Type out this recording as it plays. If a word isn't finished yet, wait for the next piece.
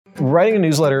Writing a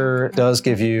newsletter does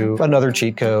give you another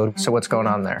cheat code. So what's going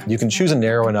on there? You can choose a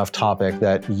narrow enough topic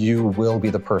that you will be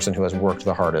the person who has worked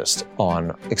the hardest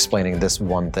on explaining this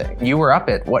one thing. You were up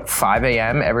at, 5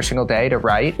 a.m. every single day to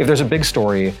write? If there's a big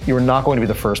story, you are not going to be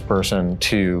the first person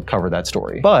to cover that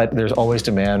story. But there's always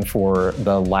demand for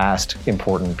the last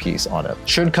important piece on it.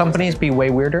 Should companies be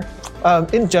way weirder?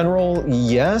 In general,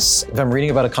 yes. If I'm reading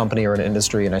about a company or an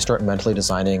industry and I start mentally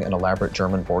designing an elaborate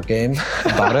German board game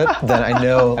about it, then I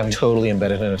know I'm totally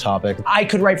embedded in a topic. I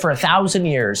could write for 1,000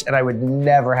 years and I would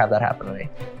never have that happen to me.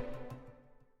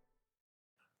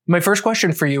 My first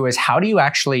question for you is, how do you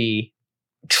actually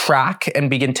track and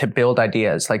begin to build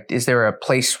ideas? Like, is there a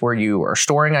place where you are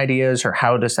storing ideas, or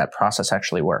how does that process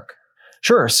actually work?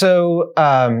 Sure. So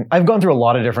I've gone through a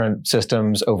lot of different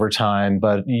systems over time,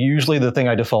 but usually the thing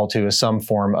I default to is some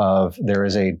form of, there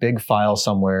is a big file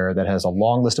somewhere that has a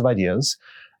long list of ideas.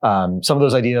 Some of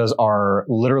those ideas are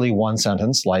literally one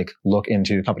sentence, like look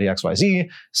into company XYZ.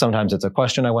 Sometimes it's a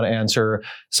question I want to answer.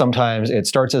 Sometimes it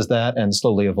starts as that and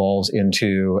slowly evolves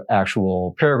into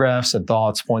actual paragraphs and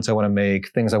thoughts, points I want to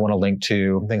make, things I want to link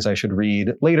to, things I should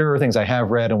read later, things I have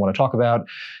read and want to talk about.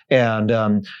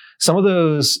 And some of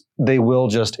those, they will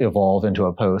just evolve into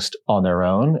a post on their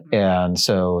own. And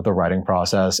so the writing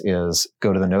process is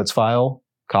go to the notes file,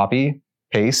 copy,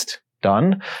 paste,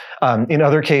 done. In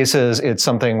other cases, it's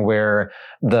something where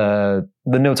the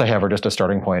notes I have are just a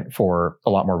starting point for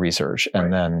a lot more research.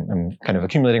 And then I'm kind of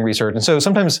accumulating research. And so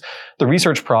sometimes the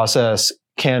research process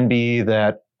can be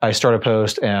that I start a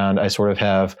post and I sort of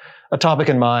have a topic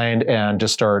in mind and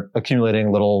just start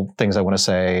accumulating little things I want to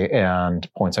say and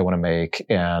points I want to make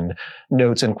and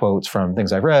notes and quotes from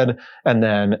things I've read. And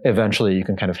then eventually you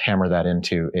can kind of hammer that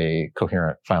into a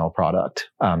coherent final product.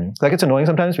 That gets annoying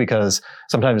sometimes because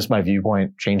sometimes my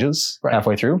viewpoint changes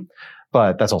halfway through,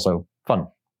 but that's also fun.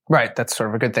 Right. That's sort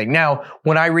of a good thing. Now,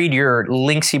 when I read your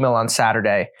links email on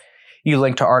Saturday, you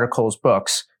link to articles,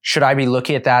 books. Should I be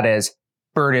looking at that as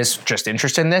Byrne is just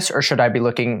interested in this, or should I be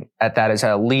looking at that as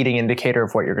a leading indicator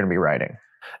of what you're going to be writing?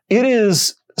 It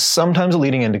is sometimes a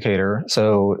leading indicator.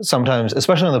 So sometimes,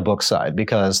 especially on the book side,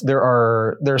 because there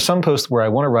are some posts where I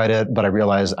want to write it, but I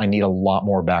realize I need a lot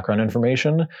more background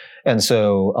information. And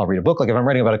so I'll read a book. Like if I'm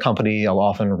writing about a company, I'll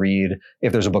often read,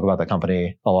 if there's a book about that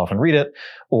company, I'll often read it.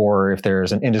 Or if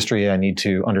there's an industry I need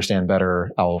to understand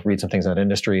better, I'll read some things in that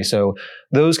industry. So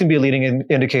those can be a leading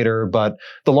indicator, but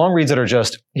the long reads that are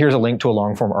just, here's a link to a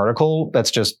long form article,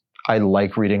 that's just, I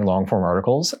like reading long form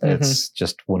articles. Mm-hmm. It's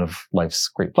just one of life's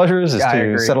great pleasures is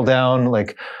to settle down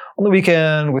like on the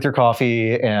weekend with your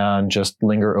coffee and just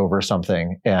linger over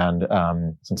something. And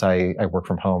since I work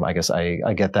from home, I guess I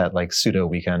get that like pseudo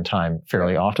weekend time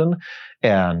fairly often.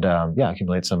 And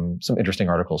accumulate some interesting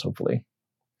articles, hopefully.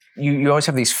 You always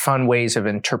have these fun ways of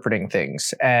interpreting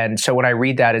things. And so when I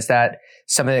read that, is that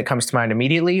something that comes to mind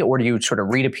immediately, or do you sort of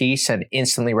read a piece and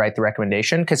instantly write the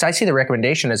recommendation? Because I see the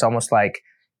recommendation as almost like,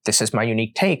 this is my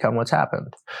unique take on what's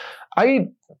happened. I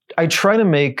try to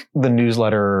make the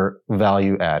newsletter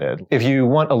value added. If you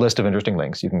want a list of interesting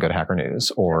links, you can go to Hacker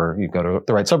News, or you go to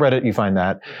the right subreddit, you find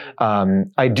that.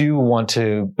 I do want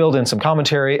to build in some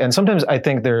commentary, and sometimes I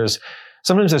think there's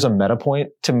a meta point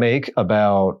to make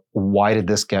about why did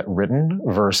this get written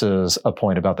versus a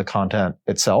point about the content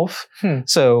itself.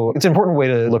 So it's an important way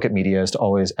to look at media is to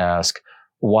always ask,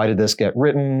 why did this get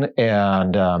written?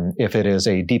 And if it is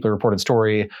a deeply reported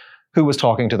story, who was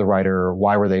talking to the writer?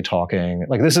 Why were they talking?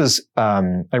 Like this is, I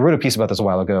wrote a piece about this a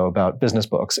while ago about business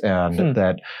books, and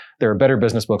that there are better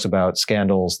business books about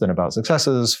scandals than about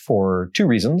successes for two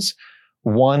reasons.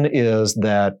 One is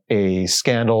that a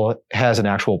scandal has an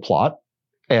actual plot,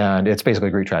 and it's basically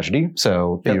a Greek tragedy.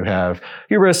 So you have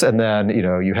hubris, and then,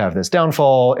 you have this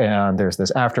downfall, and there's this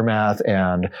aftermath,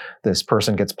 and this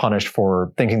person gets punished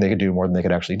for thinking they could do more than they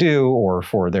could actually do, or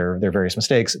for their various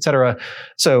mistakes, et cetera.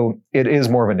 So it is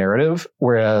more of a narrative,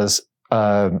 whereas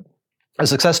a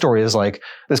success story is like,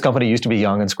 this company used to be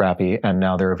young and scrappy, and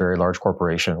now they're a very large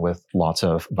corporation with lots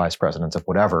of vice presidents of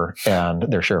whatever, and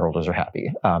their shareholders are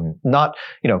happy.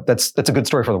 That's a good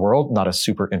story for the world, not a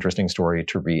super interesting story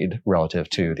to read relative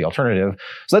to the alternative.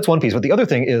 So that's one piece. But the other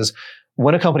thing is,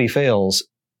 when a company fails,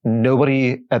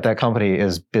 nobody at that company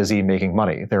is busy making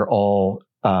money. They're all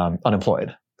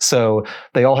unemployed. So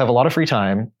they all have a lot of free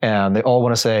time, and they all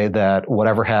want to say that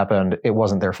whatever happened, it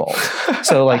wasn't their fault.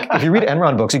 So like if you read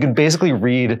Enron books, you can basically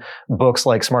read books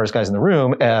like Smartest Guys in the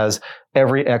Room as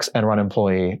every ex-Enron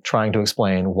employee trying to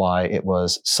explain why it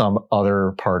was some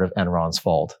other part of Enron's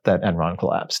fault that Enron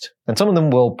collapsed. And some of them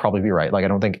will probably be right. Like, I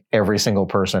don't think every single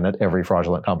person at every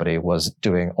fraudulent company was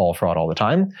doing all fraud all the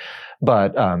time.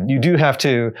 But you do have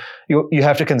to, you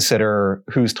have to consider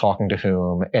who's talking to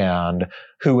whom and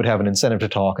who would have an incentive to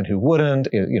talk and who wouldn't.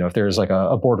 If there's like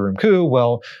a boardroom coup,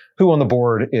 well, who on the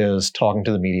board is talking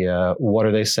to the media? What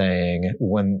are they saying?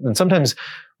 And sometimes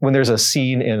when there's a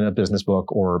scene in a business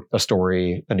book or a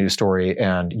story, a news story,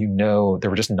 and there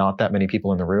were just not that many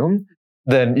people in the room,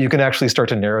 then you can actually start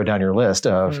to narrow down your list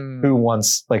of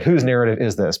whose narrative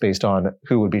is this based on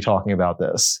who would be talking about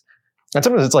this. And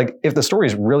sometimes it's like, if the story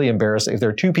is really embarrassing, if there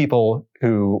are two people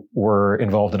who were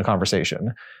involved in a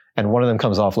conversation and one of them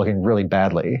comes off looking really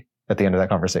badly at the end of that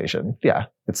conversation, yeah,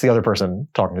 it's the other person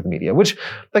talking to the media, which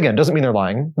again, doesn't mean they're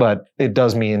lying, but it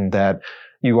does mean that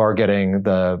you are getting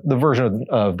the version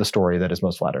of the story that is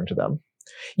most flattering to them.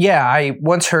 Yeah, I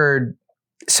once heard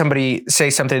somebody say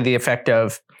something to the effect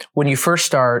of, when you first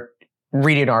start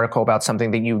reading an article about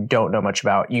something that you don't know much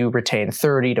about, you retain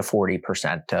 30 to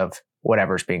 40% of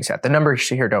whatever's being said. The numbers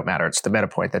here don't matter. It's the meta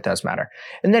point that does matter.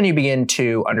 And then you begin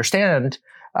to understand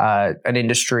an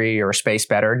industry or a space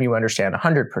better, and you understand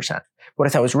 100%. What I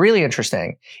thought was really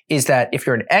interesting is that if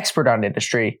you're an expert on an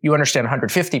industry, you understand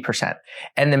 150%.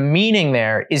 And the meaning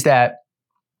there is that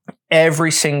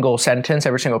every single sentence,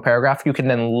 every single paragraph, you can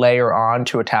then layer on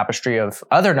to a tapestry of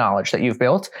other knowledge that you've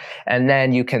built. And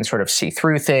then you can sort of see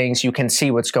through things. You can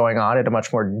see what's going on at a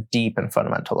much more deep and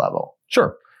fundamental level.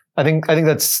 Sure. I think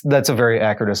that's a very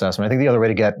accurate assessment. I think the other way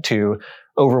to get to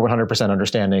over 100%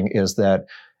 understanding is that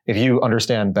if you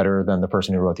understand better than the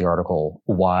person who wrote the article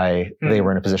why they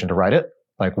were in a position to write it,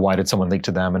 like why did someone leak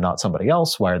to them and not somebody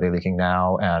else? Why are they leaking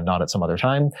now and not at some other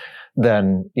time?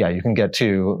 Then yeah, you can get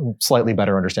to slightly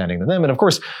better understanding than them. And of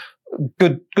course,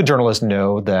 good journalists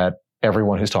know that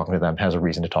everyone who's talking to them has a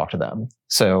reason to talk to them.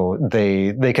 So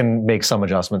they can make some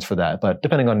adjustments for that. But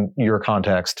depending on your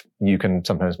context, you can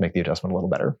sometimes make the adjustment a little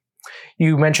better.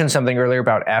 You mentioned something earlier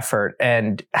about effort,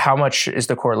 and how much is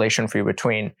the correlation for you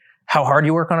between how hard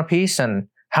you work on a piece and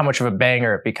how much of a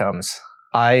banger it becomes?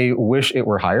 I wish it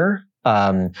were higher.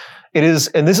 It is,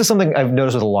 and this is something I've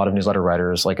noticed with a lot of newsletter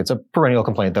writers, like it's a perennial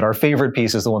complaint that our favorite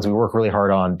pieces, the ones we work really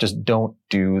hard on, just don't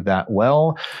do that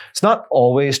well. It's not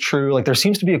always true. Like there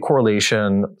seems to be a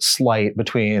correlation slight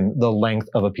between the length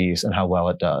of a piece and how well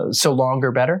it does. So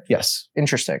longer, better? Yes.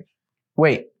 Interesting.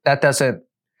 Wait, that doesn't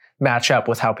match up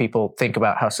with how people think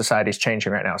about how society is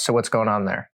changing right now. So what's going on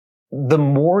there? The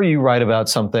more you write about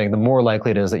something, the more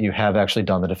likely it is that you have actually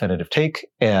done the definitive take,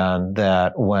 and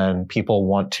that when people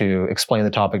want to explain the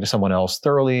topic to someone else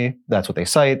thoroughly, that's what they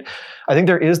cite. I think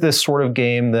there is this sort of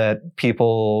game that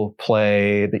people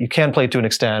play, that you can play to an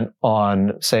extent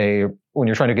on, say, when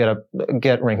you're trying to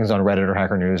get rankings on Reddit or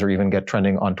Hacker News, or even get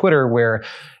trending on Twitter, where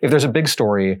if there's a big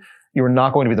story, you're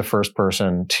not going to be the first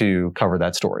person to cover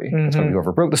that story. It's going to be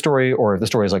whoever broke the story, or if the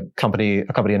story is like a company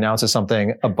announces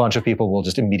something, a bunch of people will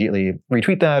just immediately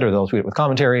retweet that, or they'll tweet it with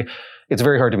commentary. It's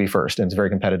very hard to be first, and it's very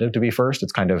competitive to be first.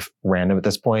 It's kind of random at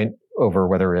this point over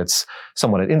whether it's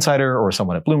someone at Insider or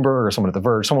someone at Bloomberg or someone at The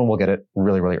Verge. Someone will get it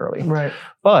really, really early. Right.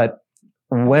 But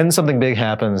when something big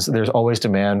happens, there's always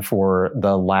demand for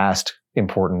the last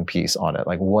important piece on it.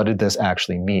 Like, what did this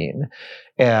actually mean?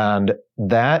 And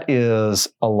that is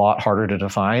a lot harder to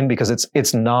define, because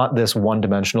it's not this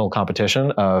one-dimensional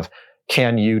competition of,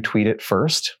 can you tweet it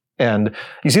first? And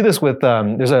you see this with,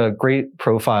 there's a great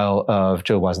profile of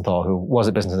Joe Weisenthal, who was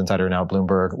at Business Insider, now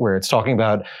Bloomberg, where it's talking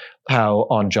about how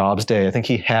on Jobs Day, I think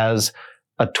he has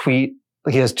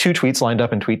he has two tweets lined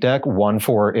up in TweetDeck, one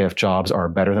for if jobs are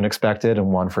better than expected and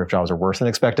one for if jobs are worse than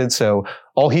expected. So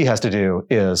all he has to do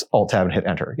is Alt-Tab and hit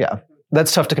enter. Yeah.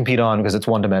 That's tough to compete on because it's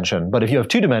one dimension. But if you have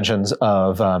two dimensions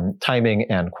of timing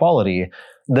and quality,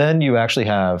 then you actually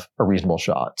have a reasonable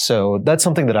shot. So that's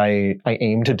something that I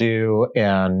aim to do.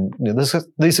 And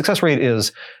the success rate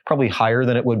is probably higher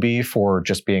than it would be for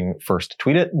just being first to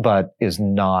tweet it, but is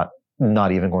not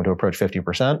even going to approach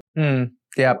 50%.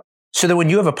 Yeah. So that when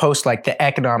you have a post like the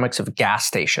economics of gas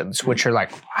stations, which are like,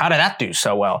 how did that do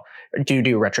so well? Do you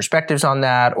do retrospectives on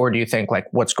that? Or do you think like,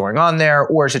 what's going on there?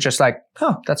 Or is it just like,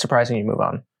 oh, that's surprising, you move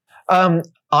on?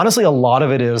 Honestly, a lot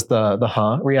of it is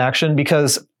the reaction,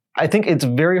 because I think it's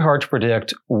very hard to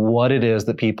predict what it is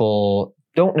that people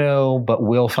don't know, but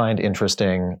will find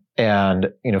interesting.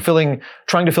 And,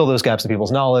 trying to fill those gaps in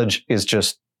people's knowledge is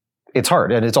just it's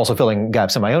hard, and it's also filling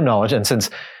gaps in my own knowledge. And since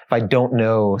if I don't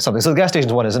know something, so the gas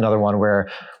stations one is another one where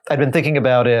I'd been thinking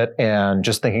about it and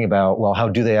just thinking about, well, how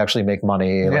do they actually make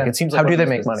money? Like it seems like how do they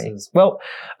make money? Well,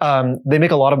 they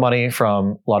make a lot of money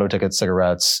from lotto tickets,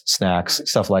 cigarettes, snacks,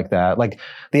 stuff like that. Like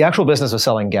the actual business of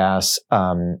selling gas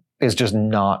is just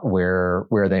not where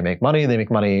they make money. They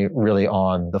make money really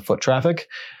on the foot traffic,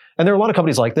 and there are a lot of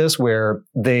companies like this where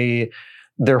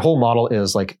their whole model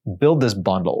is like build this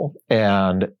bundle.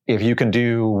 And if you can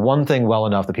do one thing well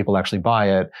enough that people actually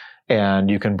buy it and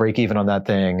you can break even on that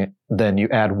thing, then you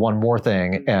add one more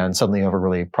thing and suddenly you have a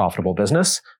really profitable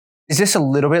business. Is this a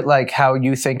little bit like how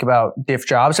you think about diff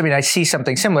jobs? I mean, I see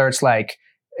something similar. It's like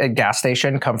a gas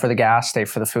station, come for the gas, stay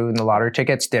for the food and the lottery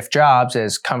tickets. Diff jobs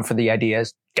is come for the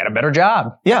ideas, get a better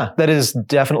job. Yeah, that is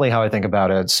definitely how I think about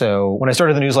it. So when I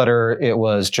started the newsletter, it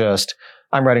was just,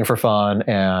 I'm writing for fun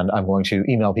and I'm going to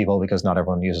email people because not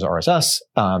everyone uses RSS.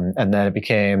 And then it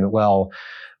became,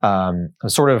 I'm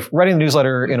sort of writing the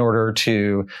newsletter in order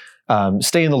to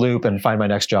stay in the loop and find my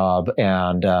next job.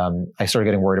 And I started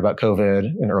getting worried about COVID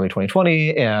in early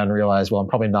 2020 and realized, I'm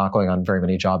probably not going on very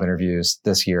many job interviews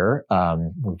this year.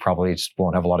 We probably just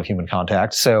won't have a lot of human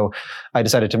contact. So I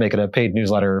decided to make it a paid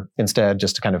newsletter instead,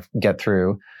 just to kind of get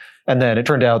through. And then it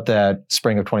turned out that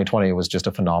spring of 2020 was just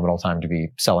a phenomenal time to be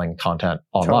selling content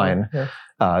online. Totally,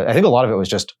 yeah. I think a lot of it was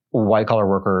just white collar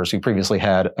workers who previously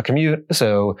had a commute.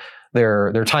 So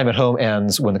their time at home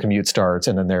ends when the commute starts,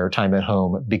 and then their time at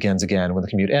home begins again when the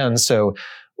commute ends. So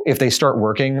if they start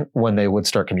working when they would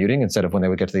start commuting instead of when they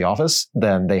would get to the office,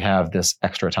 then they have this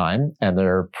extra time, and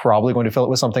they're probably going to fill it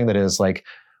with something that is like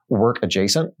work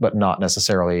adjacent, but not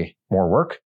necessarily more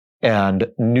work. And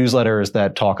newsletters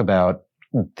that talk about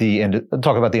the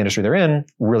industry they're in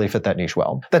really fit that niche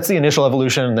well. That's the initial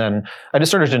evolution. Then I just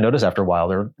started to notice after a while,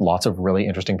 there were lots of really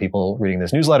interesting people reading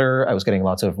this newsletter. I was getting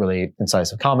lots of really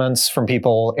incisive comments from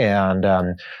people, and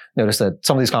noticed that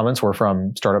some of these comments were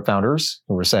from startup founders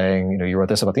who were saying, you wrote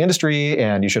this about the industry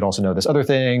and you should also know this other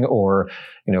thing, or,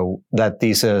 that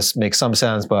thesis makes some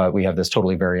sense, but we have this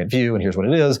totally variant view and here's what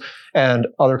it is. And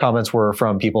other comments were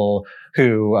from people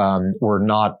who were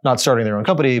not starting their own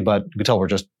company, but you could tell were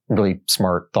just really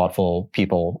smart, thoughtful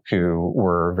people who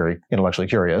were very intellectually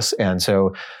curious. And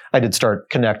so I did start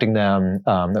connecting them.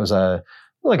 That was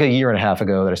like a year and a half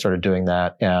ago that I started doing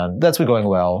that. And that's been going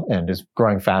well and is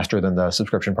growing faster than the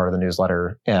subscription part of the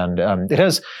newsletter. And it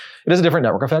has a different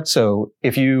network effect. So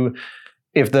if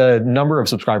the number of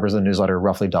subscribers in the newsletter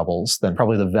roughly doubles, then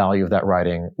probably the value of that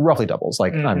writing roughly doubles.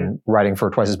 Like I'm writing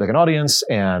for twice as big an audience,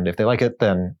 and if they like it,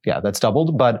 then yeah, that's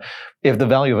doubled. But if the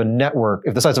value of a network,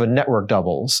 if the size of a network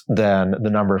doubles, then the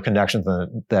number of connections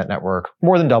in that network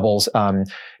more than doubles.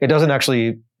 It doesn't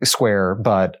actually square,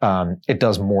 but it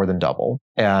does more than double.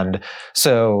 And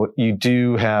so you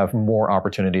do have more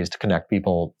opportunities to connect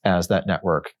people as that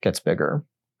network gets bigger.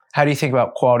 How do you think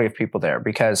about quality of people there?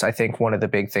 Because I think one of the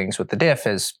big things with the diff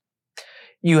is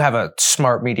you have a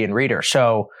smart median reader.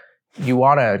 So you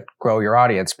want to grow your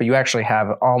audience, but you actually have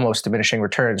almost diminishing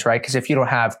returns, right? Because if you don't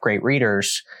have great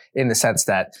readers, in the sense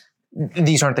that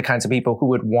these aren't the kinds of people who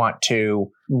would want to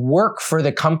work for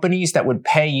the companies that would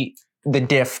pay the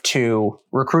diff to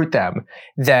recruit them,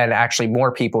 then actually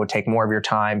more people would take more of your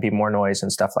time, be more noise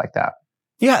and stuff like that.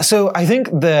 Yeah, so I think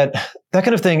that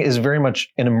kind of thing is very much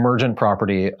an emergent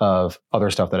property of other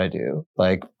stuff that I do.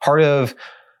 Like part of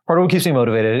what keeps me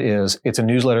motivated is it's a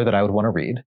newsletter that I would want to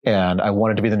read. And I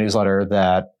want it to be the newsletter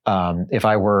that if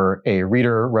I were a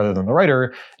reader rather than the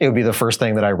writer, it would be the first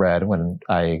thing that I read when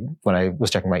I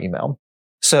was checking my email.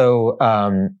 So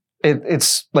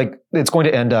it's going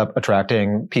to end up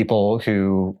attracting people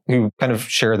who kind of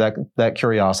share that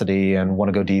curiosity and want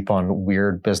to go deep on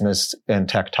weird business and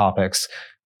tech topics.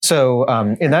 So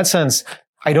in that sense,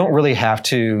 I don't really have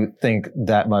to think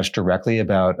that much directly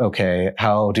about, okay,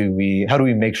 how do we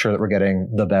make sure that we're getting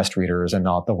the best readers and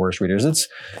not the worst readers? It's,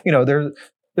 there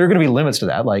are going to be limits to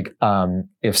that. Like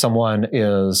if someone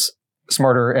is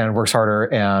smarter and works harder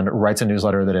and writes a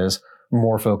newsletter that is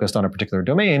more focused on a particular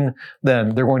domain,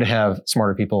 then they're going to have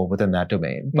smarter people within that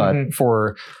domain. But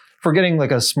for getting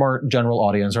like a smart general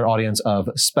audience or an audience of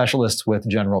specialists with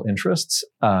general interests,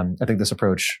 I think this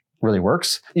approach really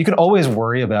works. You can always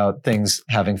worry about things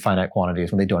having finite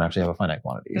quantities when they don't actually have a finite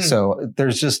quantity. So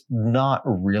there's just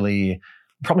probably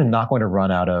not going to run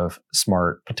out of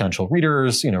smart potential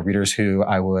readers, readers who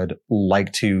I would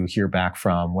like to hear back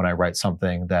from when I write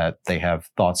something that they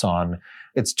have thoughts on.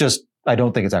 It's just, I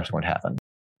don't think it's actually going to happen.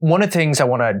 One of the things I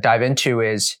want to dive into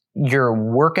is your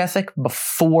work ethic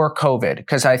before COVID,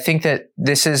 because I think that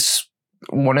this is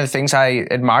one of the things I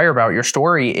admire about your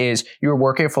story is you were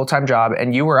working a full-time job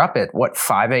and you were up at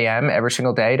 5 a.m. every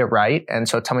single day to write. And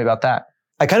so tell me about that.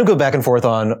 I kind of go back and forth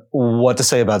on what to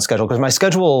say about schedule because my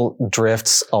schedule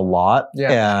drifts a lot.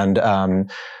 Yeah. And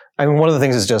I mean, one of the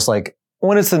things is just like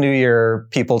when it's the new year,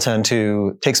 people tend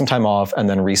to take some time off and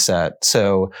then reset.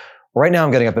 So right now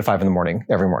I'm getting up at 5 a.m.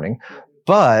 every morning,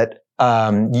 but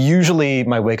usually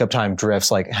my wake up time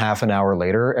drifts like half an hour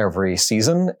later every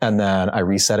season, and then I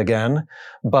reset again.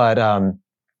 But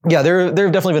yeah, there have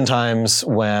definitely been times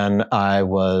when I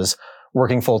was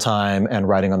working full time and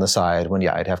writing on the side when,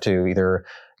 yeah, I'd have to either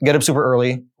get up super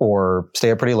early or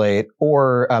stay up pretty late.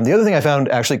 Or the other thing I found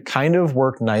actually kind of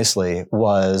worked nicely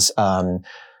was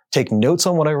take notes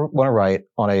on what I want to write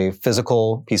on a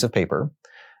physical piece of paper.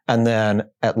 And then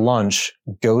at lunch,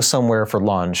 go somewhere for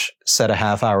lunch, set a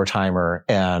half-hour timer,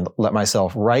 and let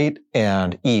myself write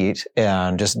and eat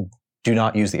and just do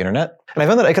not use the internet. And I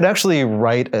found that I could actually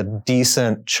write a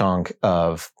decent chunk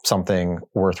of something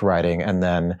worth writing and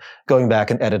then going back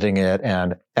and editing it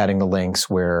and adding the links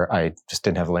where I just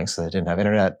didn't have the links because I didn't have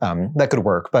internet. That could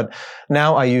work. But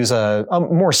now I use a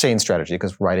more sane strategy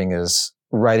because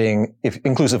writing, if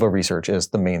inclusive of research, is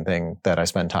the main thing that I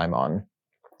spend time on.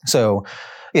 So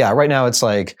yeah, right now it's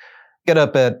like get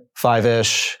up at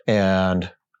 5-ish and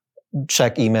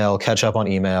check email, catch up on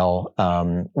email,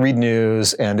 read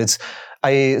news. And so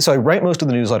I write most of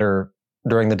the newsletter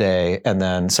during the day and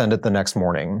then send it the next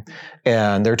morning.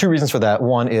 And there are two reasons for that.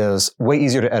 One is way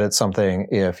easier to edit something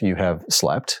if you have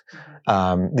slept.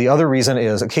 The other reason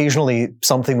is occasionally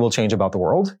something will change about the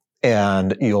world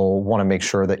and you'll want to make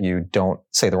sure that you don't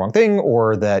say the wrong thing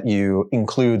or that you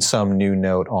include some new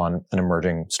note on an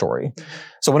emerging story.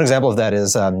 So one example of that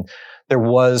is there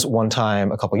was one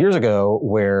time a couple years ago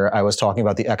where I was talking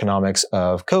about the economics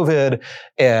of COVID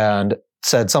and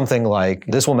said something like,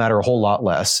 this will matter a whole lot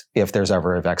less if there's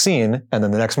ever a vaccine. And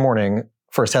then the next morning,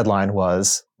 first headline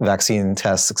was vaccine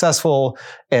test successful.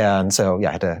 And so yeah,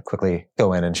 I had to quickly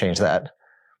go in and change that.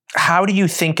 How do you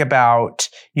think about,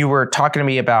 you were talking to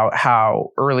me about how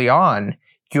early on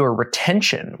your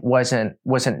retention wasn't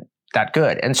that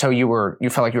good. And so you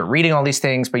felt like you were reading all these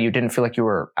things, but you didn't feel like you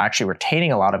were actually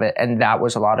retaining a lot of it. And that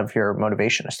was a lot of your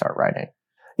motivation to start writing.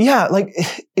 Yeah. Like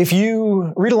if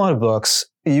you read a lot of books,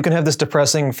 you can have this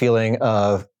depressing feeling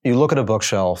of you look at a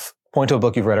bookshelf, point to a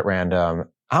book you've read at random.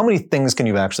 How many things can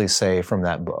you actually say from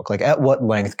that book? Like at what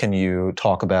length can you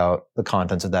talk about the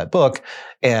contents of that book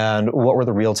and what were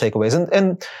the real takeaways?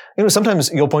 And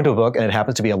sometimes you'll point to a book and it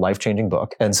happens to be a life-changing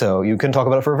book. And so you can talk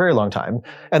about it for a very long time.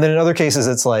 And then in other cases,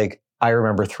 it's like, I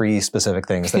remember 3 specific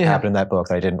things that happened in that book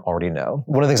that I didn't already know.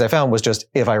 One of the things I found was just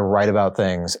if I write about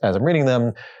things as I'm reading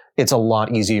them, it's a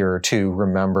lot easier to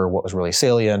remember what was really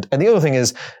salient. And the other thing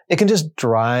is, it can just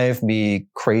drive me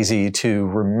crazy to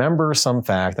remember some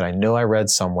fact that I know I read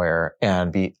somewhere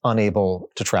and be unable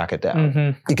to track it down.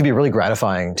 Mm-hmm. It can be really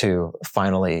gratifying to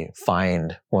finally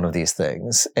find one of these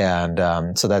things.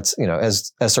 And so that's,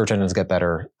 as search engines get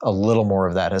better, a little more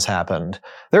of that has happened.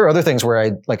 There are other things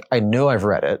where I know I've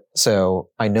read it. So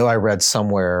I know I read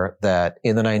somewhere that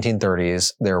in the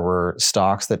 1930s, there were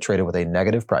stocks that traded with a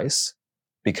negative price,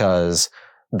 because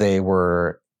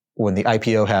when the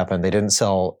IPO happened, they didn't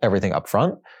sell everything up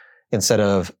front. Instead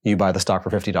of you buy the stock for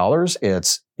 $50,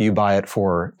 it's you buy it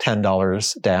for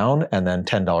 $10 down and then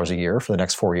 $10 a year for the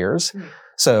next 4 years. Mm.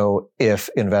 So if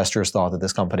investors thought that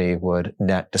this company would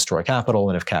net destroy capital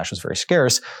and if cash was very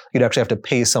scarce, you'd actually have to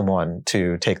pay someone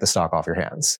to take the stock off your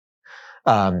hands.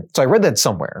 So I read that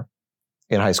somewhere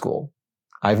in high school.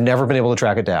 I've never been able to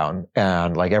track it down.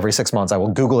 And like every 6 months, I will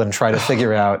Google it and try to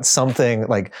figure out something,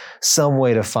 like some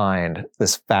way to find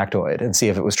this factoid and see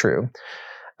if it was true.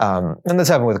 And that's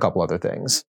happened with a couple other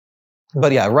things.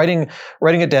 But yeah, writing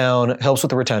it down helps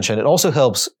with the retention. It also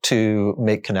helps to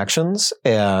make connections.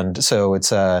 And so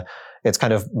it's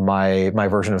kind of my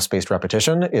version of spaced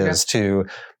repetition is to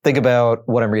think about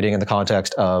what I'm reading in the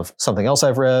context of something else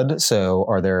I've read. So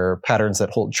are there patterns that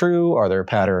hold true? Are there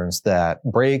patterns that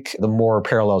break? The more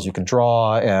parallels you can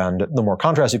draw and the more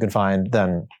contrast you can find,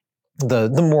 then the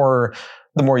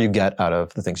more you get out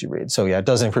of the things you read. So yeah, it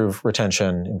does improve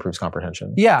retention, improves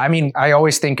comprehension. Yeah, I mean, I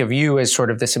always think of you as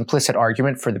sort of this implicit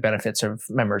argument for the benefits of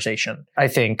memorization. I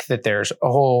think that there's a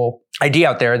whole idea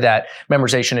out there that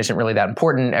memorization isn't really that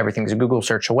important. Everything's a Google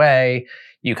search away.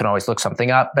 You can always look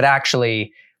something up. But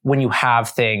actually, when you have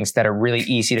things that are really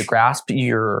easy to grasp,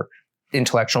 your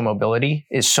intellectual mobility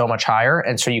is so much higher.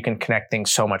 And so you can connect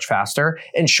things so much faster.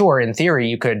 And sure, in theory,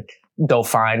 you could go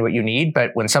find what you need.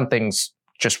 But when something's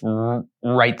just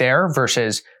right there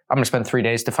versus I'm going to spend 3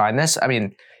 days to find this. I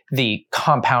mean, the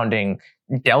compounding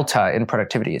delta in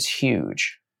productivity is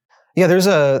huge. Yeah, there's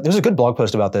a good blog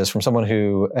post about this from someone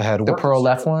who had The Pearl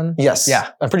Left one? Yes.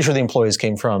 Yeah. I'm pretty sure the employees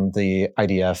came from the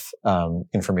IDF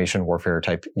information warfare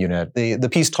type unit. The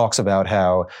piece talks about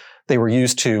how they were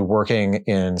used to working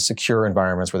in secure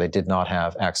environments where they did not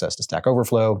have access to Stack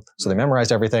Overflow, so they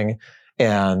memorized everything,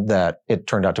 and that it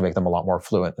turned out to make them a lot more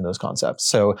fluent in those concepts.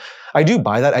 So I do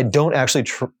buy that. I don't actually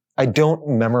I don't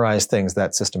memorize things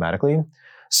that systematically.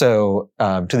 So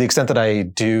to the extent that I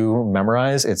do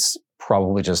memorize, it's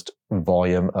probably just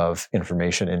volume of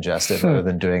information ingested rather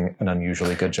than doing an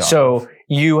unusually good job. So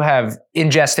you have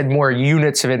ingested more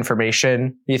units of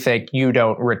information. You think you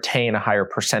don't retain a higher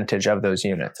percentage of those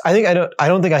units? I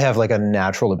don't think I have like a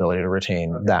natural ability to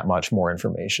retain that much more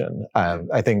information.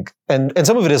 I think, and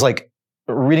some of it is like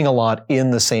reading a lot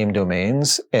in the same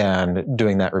domains and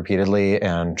doing that repeatedly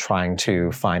and trying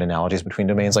to find analogies between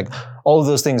domains. Like all of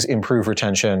those things improve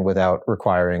retention without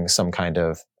requiring some kind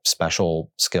of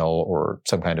special skill or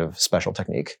some kind of special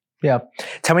technique. Yeah.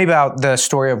 Tell me about the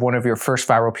story of one of your first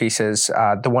viral pieces,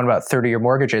 the one about 30-year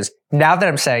mortgages. Now that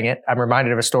I'm saying it, I'm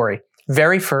reminded of a story.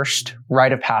 Very first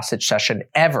rite of passage session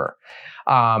ever,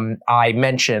 I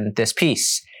mentioned this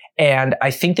piece. And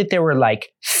I think that there were like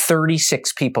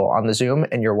 36 people on the Zoom,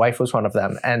 and your wife was one of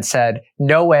them, and said,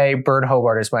 "No way, Byrne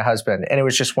Hobart is my husband." And it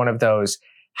was just one of those,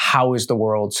 how is the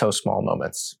world so small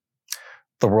moments.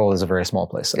 The world is a very small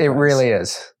place. It really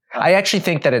is. I actually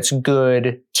think that it's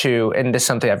good to, and this is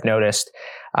something I've noticed,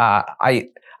 I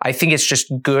think it's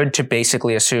just good to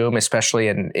basically assume, especially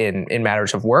in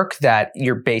matters of work, that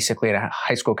you're basically in a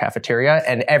high school cafeteria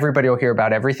and everybody will hear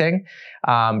about everything,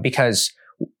 because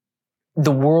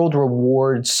the world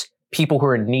rewards people who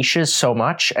are in niches so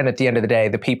much. And at the end of the day,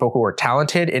 the people who are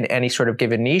talented in any sort of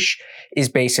given niche is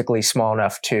basically small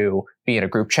enough to be in a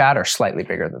group chat or slightly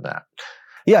bigger than that.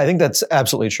 Yeah, I think that's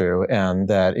absolutely true. And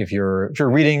that if you're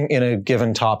reading in a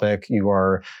given topic, you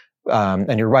are,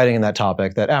 and you're writing in that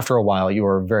topic, that after a while, you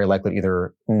are very likely to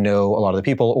either know a lot of the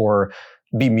people or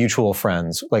be mutual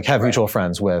friends, like have mutual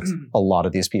friends with a lot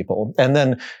of these people. And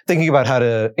then thinking about how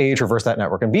to A, traverse that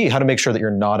network, and B, how to make sure that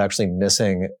you're not actually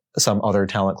missing some other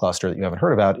talent cluster that you haven't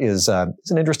heard about is an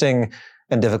interesting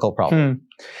and difficult problem.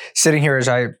 Sitting here as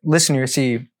I listen to you,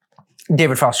 see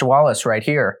David Foster Wallace right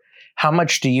here. How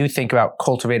much do you think about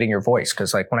cultivating your voice?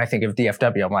 Because like when I think of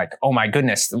DFW, I'm like, oh my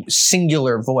goodness,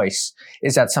 singular voice.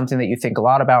 Is that something that you think a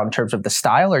lot about in terms of the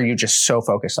style, or are you just so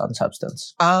focused on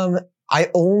substance? I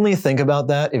only think about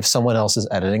that if someone else is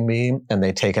editing me and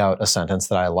they take out a sentence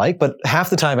that I like. But half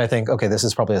the time I think, okay, this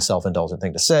is probably a self-indulgent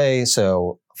thing to say,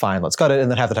 so fine, let's cut it.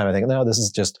 And then half the time I think, no, this is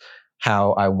just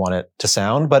how I want it to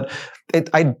sound. But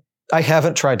I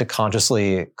haven't tried to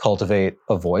consciously cultivate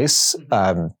a voice.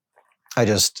 I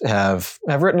just have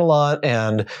written a lot,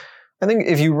 and I think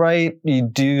if you write, you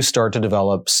do start to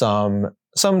develop some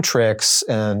tricks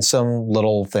and some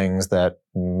little things that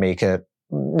make it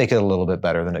a little bit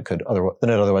better than it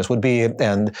otherwise would be.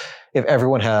 And if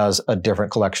everyone has a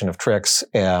different collection of tricks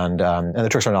and the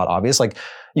tricks are not obvious, like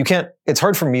it's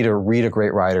hard for me to read a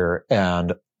great writer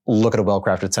and look at a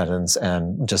well-crafted sentence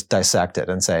and just dissect it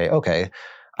and say, okay,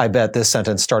 I bet this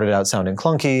sentence started out sounding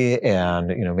clunky,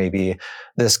 and maybe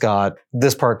this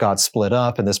part got split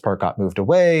up and this part got moved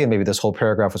away, and maybe this whole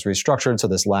paragraph was restructured so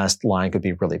this last line could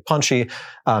be really punchy.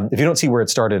 If you don't see where it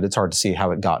started, it's hard to see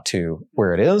how it got to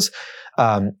where it is.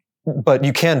 But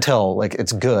you can tell like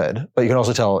it's good, but you can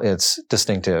also tell it's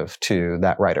distinctive to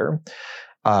that writer.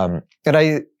 And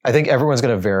I think everyone's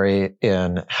going to vary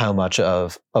in how much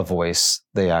of a voice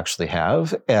they actually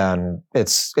have, and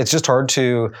it's just hard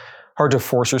to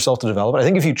force yourself to develop it. I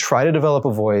think if you try to develop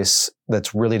a voice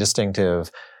that's really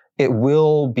distinctive, it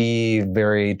will be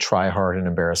very try hard and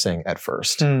embarrassing at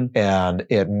first. And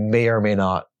it may or may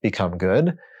not become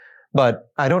good.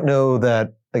 But I don't know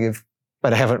that,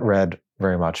 but I haven't read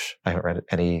very much. I haven't read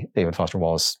any David Foster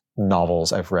Wallace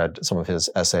novels. I've read some of his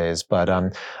essays, but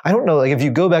I don't know, like if you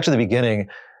go back to the beginning,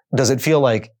 does it feel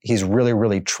like he's really,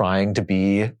 really trying to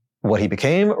be what he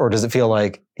became, or does it feel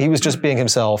like he was just being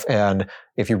himself? And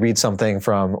if you read something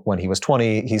from when he was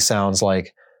 20, he sounds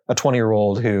like a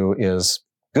 20-year-old who is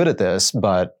good at this,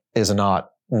 but is not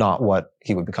what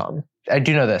he would become. I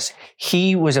do know this.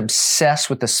 He was obsessed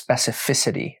with the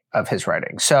specificity of his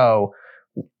writing. So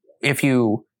he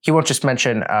won't just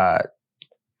mention a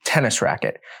tennis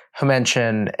racket. He'll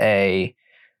mention a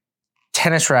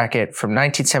tennis racket from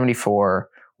 1974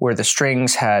 where the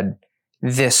strings had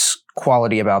this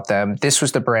quality about them. This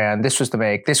was the brand, this was the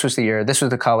make, this was the year, this was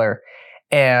the color.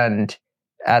 And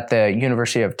at the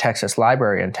University of Texas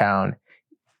Library in town,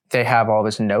 they have all of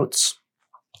his notes.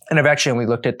 And I've actually only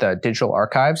looked at the digital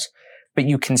archives, but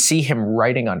you can see him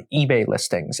writing on eBay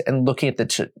listings and looking at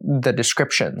the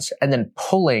descriptions and then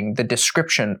pulling the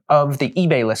description of the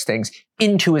eBay listings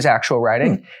into his actual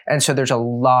writing. And so there's a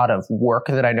lot of work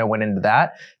that I know went into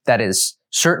that. That is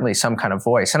certainly some kind of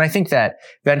voice. And I think that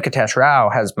Venkatesh Rao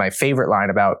has my favorite line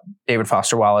about David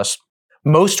Foster Wallace.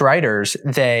 Most writers,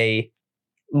 they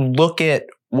look at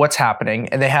what's happening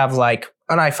and they have like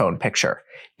an iPhone picture.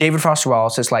 David Foster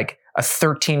Wallace is like a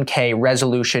 13K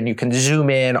resolution. You can zoom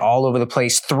in all over the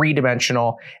place,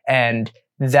 3-dimensional. And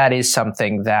that is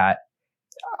something that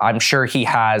I'm sure he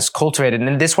has cultivated.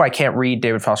 And this is why I can't read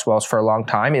David Foster Wallace for a long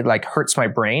time. It like hurts my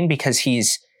brain because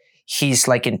he's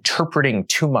like interpreting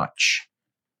too much.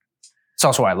 It's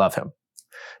also why I love him.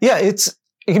 Yeah, it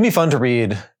can be fun to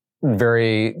read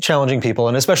very challenging people,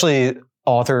 and especially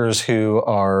authors who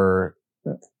are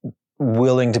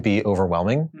willing to be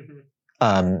overwhelming.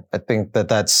 I think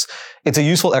it's a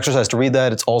useful exercise to read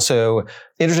that. It's also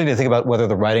interesting to think about whether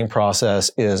the writing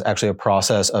process is actually a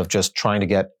process of just trying to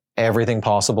get everything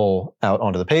possible out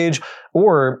onto the page,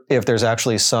 or if there's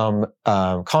actually some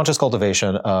conscious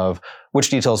cultivation of which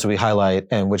details do we highlight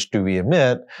and which do we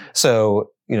omit.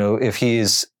 So, if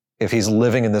he's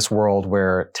living in this world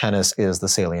where tennis is the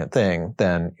salient thing,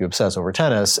 then you obsess over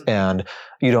tennis and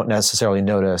you don't necessarily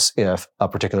notice if a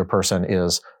particular person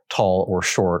is tall or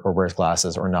short or wears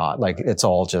glasses or not. Like, it's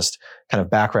all just kind of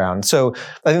background. So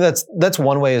I think that's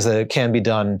one way, is that it can be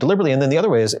done deliberately. And then the other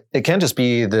way is it can just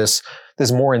be this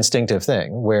more instinctive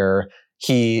thing where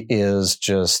he is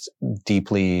just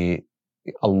deeply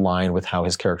aligned with how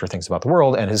his character thinks about the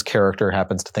world, and his character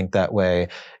happens to think that way.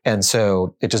 And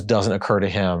so it just doesn't occur to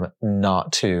him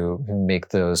not to make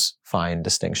those fine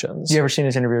distinctions. You ever seen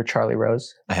his interview with Charlie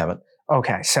Rose? I haven't.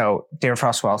 Okay. So David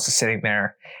Foster Wallace is sitting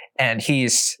there and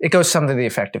it goes something to the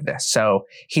effect of this. So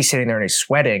he's sitting there and he's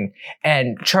sweating,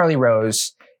 and Charlie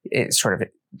Rose sort of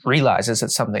realizes that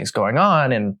something's going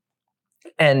on,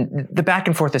 and the back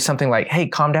and forth is something like, hey,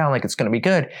 calm down, like it's going to be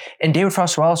good. And David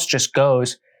Foster Wallace just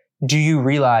goes, do you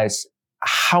realize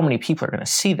how many people are going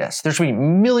to see this? There's going to be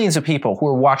millions of people who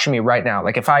are watching me right now.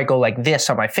 Like, if I go like this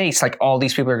on my face, like all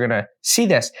these people are going to see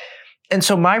this. And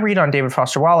so my read on David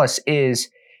Foster Wallace is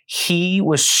he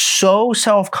was so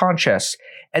self-conscious,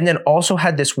 and then also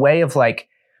had this way of like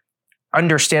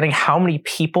understanding how many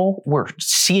people were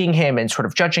seeing him and sort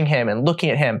of judging him and looking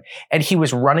at him. And he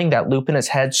was running that loop in his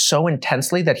head so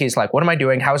intensely that he's like, what am I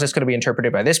doing? How is this going to be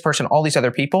interpreted by this person, all these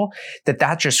other people?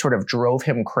 That just sort of drove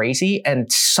him crazy.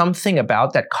 And something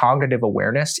about that cognitive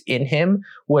awareness in him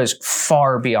was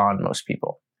far beyond most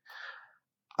people.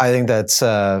 I think that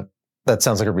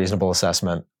sounds like a reasonable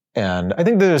assessment. And I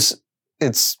think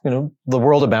the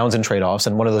world abounds in trade-offs.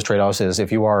 And one of those trade-offs is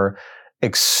if you are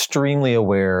extremely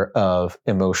aware of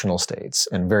emotional states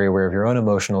and very aware of your own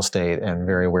emotional state and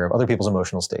very aware of other people's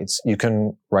emotional states, you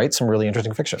can write some really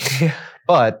interesting fiction. Yeah.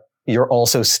 But you're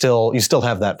also you still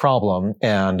have that problem.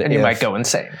 And you might go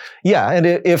insane. Yeah. And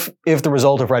if the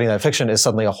result of writing that fiction is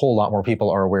suddenly a whole lot more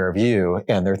people are aware of you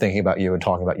and they're thinking about you and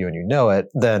talking about you and you know it,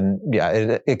 then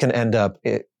yeah, it can end up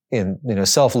in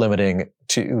self-limiting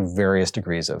to various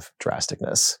degrees of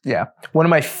drasticness. Yeah. One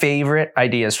of my favorite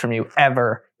ideas from you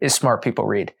ever is smart people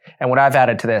read. And what I've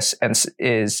added to this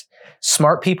is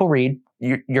smart people read,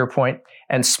 your point,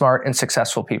 and smart and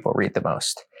successful people read the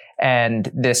most.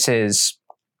 And this is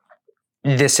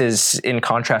in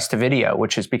contrast to video,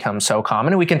 which has become so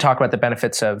common. And we can talk about the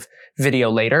benefits of video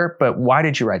later, but why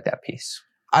did you write that piece?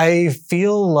 I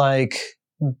feel like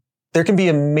there can be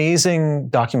amazing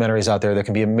documentaries out there. There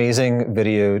can be amazing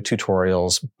video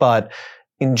tutorials, but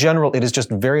in general, it is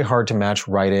just very hard to match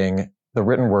writing the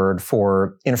written word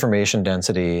for information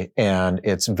density. And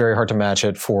it's very hard to match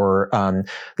it for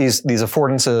these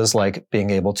affordances like being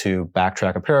able to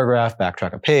backtrack a paragraph,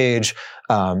 backtrack a page,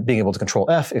 being able to control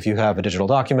F if you have a digital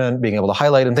document, being able to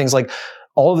highlight and things like.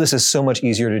 All of this is so much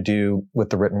easier to do with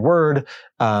the written word.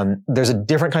 There's a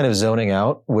different kind of zoning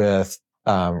out with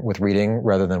reading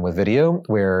rather than with video,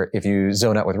 where if you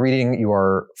zone out with reading, you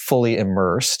are fully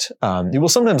immersed. You will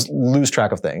sometimes lose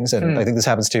track of things. And I think this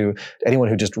happens to anyone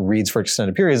who just reads for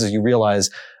extended periods, is you realize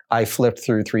I flipped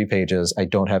through 3 pages. I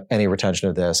don't have any retention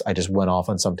of this. I just went off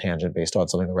on some tangent based on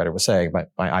something the writer was saying.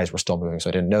 My eyes were still moving, so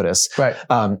I didn't notice. Right.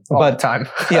 All the time.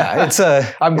 Yeah.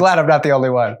 I'm glad I'm not the only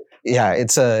one. Yeah,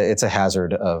 it's a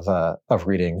hazard of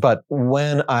reading. But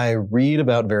when I read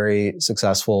about very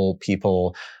successful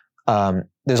people,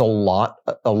 there's a lot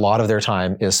of their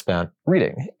time is spent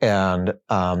reading, and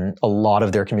a lot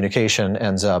of their communication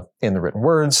ends up in the written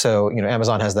words. So,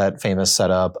 Amazon has that famous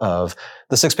setup of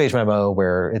the 6-page memo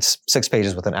where it's 6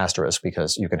 pages with an asterisk,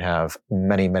 because you can have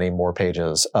many, many more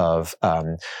pages of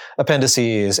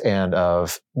appendices and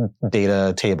of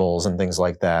data tables and things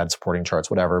like that, supporting charts,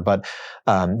 whatever. But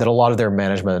that a lot of their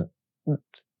management,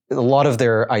 a lot of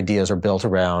their ideas are built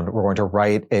around, we're going to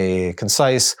write a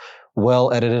concise,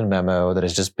 well-edited memo that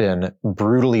has just been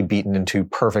brutally beaten into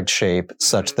perfect shape,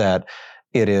 such that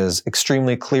it is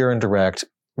extremely clear and direct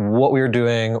what we're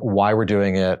doing, why we're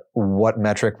doing it, what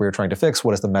metric we're trying to fix,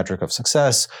 what is the metric of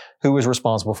success, who is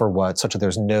responsible for what, such that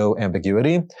there's no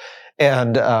ambiguity.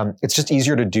 And it's just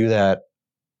easier to do that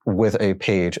with a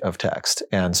page of text.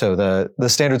 And so the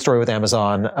standard story with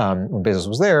Amazon when Bezos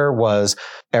was there was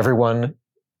everyone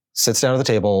sits down at the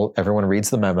table, everyone reads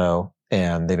the memo,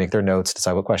 and they make their notes,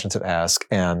 decide what questions to ask.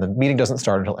 And the meeting doesn't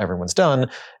start until everyone's done.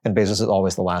 And Bezos is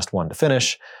always the last one to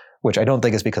finish, which I don't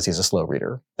think is because he's a slow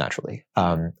reader, naturally.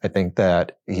 I think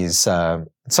that he's some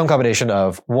combination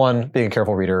of, 1, being a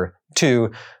careful reader, 2,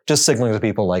 just signaling to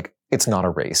people like, it's not a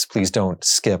race. Please don't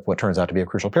skip what turns out to be a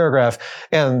crucial paragraph.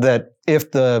 And that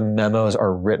if the memos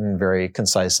are written very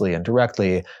concisely and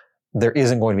directly, there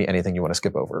isn't going to be anything you want to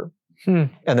skip over.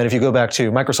 And then if you go back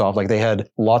to Microsoft, like, they had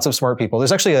lots of smart people.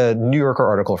 There's actually a New Yorker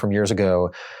article from years ago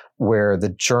where the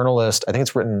journalist, I think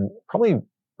it's written probably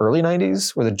early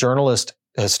 90s, where the journalist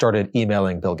has started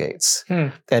emailing Bill Gates.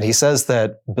 And he says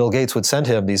that Bill Gates would send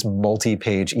him these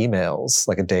multi-page emails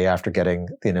like a day after getting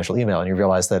the initial email. And you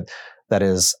realize that that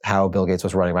is how Bill Gates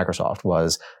was running Microsoft,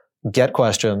 was get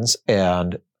questions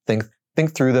and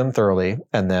think through them thoroughly,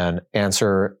 and then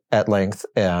answer at length,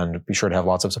 and be sure to have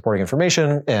lots of supporting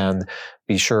information, and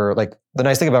be sure, like, the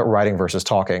nice thing about writing versus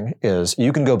talking is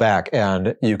you can go back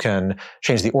and you can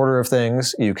change the order of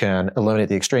things. You can eliminate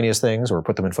the extraneous things or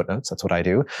put them in footnotes. That's what I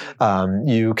do.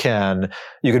 You can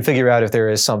figure out if there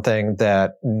is something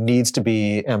that needs to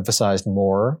be emphasized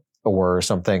more, or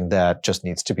something that just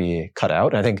needs to be cut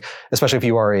out. And I think, especially if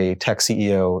you are a tech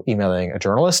CEO emailing a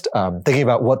journalist, thinking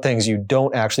about what things you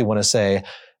don't actually want to say,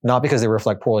 not because they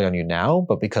reflect poorly on you now,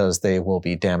 but because they will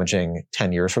be damaging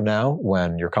 10 years from now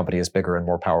when your company is bigger and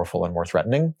more powerful and more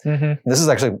threatening. And this is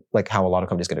actually like how a lot of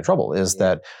companies get in trouble, is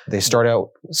that they start out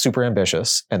super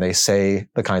ambitious and they say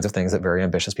the kinds of things that very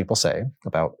ambitious people say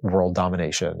about world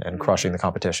domination and crushing the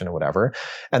competition and whatever.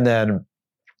 And then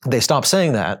they stop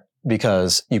saying that,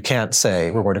 because you can't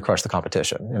say we're going to crush the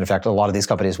competition. And in fact, a lot of these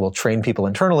companies will train people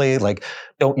internally, like,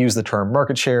 don't use the term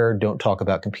market share, don't talk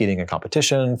about competing in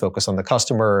competition, focus on the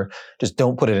customer, just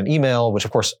don't put it in email, which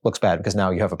of course looks bad because now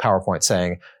you have a PowerPoint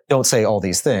saying, don't say all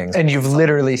these things. And you've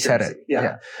literally said it.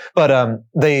 Yeah. But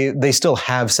they still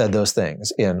have said those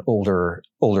things in older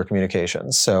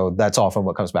communications. So that's often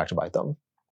what comes back to bite them.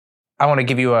 I want to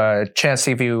give you a chance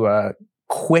to give you a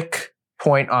quick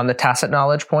point on the tacit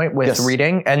knowledge point with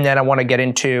reading. And then I want to get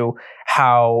into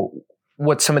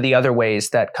what some of the other ways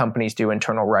that companies do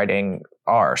internal writing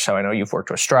are. So I know you've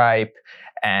worked with Stripe,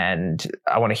 and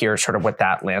I want to hear sort of what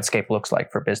that landscape looks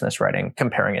like for business writing,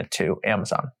 comparing it to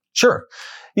Amazon. Sure.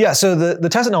 Yeah. So the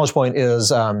tacit knowledge point is,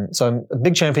 so I'm a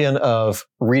big champion of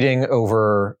reading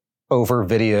over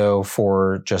video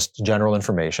for just general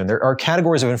information. There are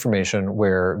categories of information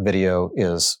where video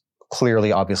is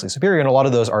clearly, obviously superior, and a lot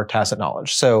of those are tacit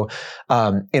knowledge. So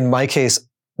in my case,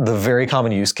 the very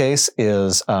common use case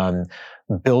is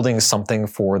building something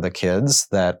for the kids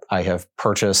that I have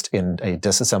purchased in a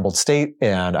disassembled state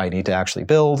and I need to actually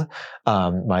build.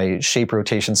 My shape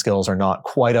rotation skills are not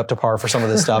quite up to par for some of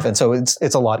this stuff. And so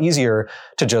it's a lot easier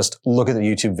to just look at the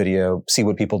YouTube video, see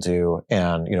what people do,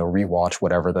 and, rewatch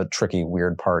whatever the tricky,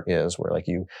 weird part is, where like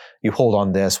you hold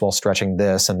on this while stretching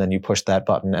this, and then you push that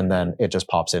button and then it just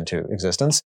pops into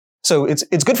existence. So it's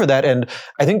good for that. And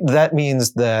I think that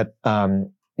means that,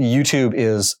 YouTube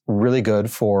is really good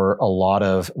for a lot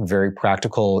of very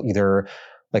practical, either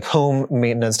like home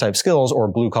maintenance type skills or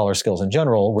blue collar skills in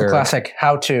general. Where the classic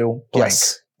how to blank.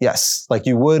 Yes. Like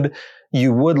you would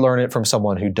learn it from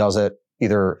someone who does it,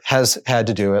 either has had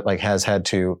to do it, like has had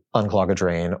to unclog a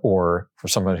drain, or for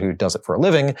someone who does it for a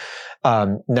living.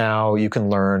 Now you can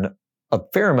learn a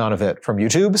fair amount of it from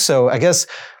YouTube. So I guess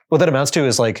what that amounts to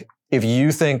is, like, if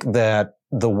you think that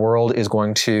the world is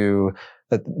going to,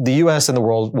 that the US and the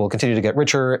world will continue to get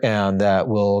richer and that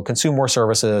we'll consume more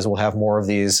services, we'll have more of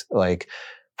these like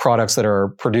products that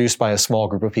are produced by a small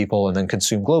group of people and then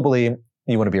consumed globally,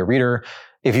 you want to be a reader.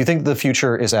 If you think the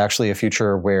future is actually a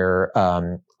future where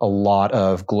a lot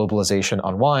of globalization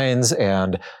unwinds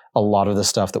and a lot of the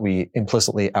stuff that we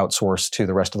implicitly outsource to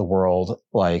the rest of the world,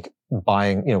 like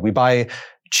buying, we buy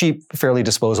cheap, fairly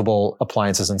disposable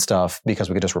appliances and stuff because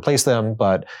we could just replace them.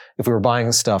 But if we were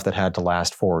buying stuff that had to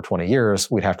last for 20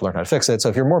 years, we'd have to learn how to fix it. So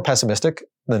if you're more pessimistic,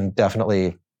 then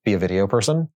definitely be a video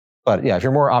person. But yeah, if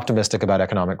you're more optimistic about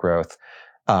economic growth,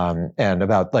 and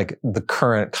about like the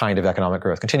current kind of economic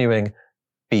growth continuing,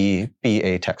 be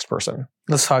a text person.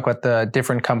 Let's talk about the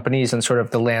different companies and sort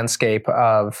of the landscape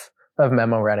of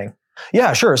memo writing.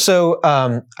 Yeah, sure. So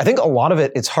I think a lot of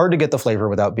it's hard to get the flavor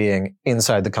without being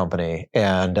inside the company.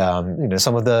 And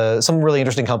some really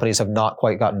interesting companies have not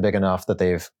quite gotten big enough that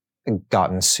they've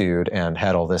gotten sued and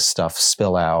had all this stuff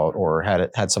spill out or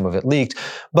had some of it leaked.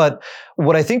 But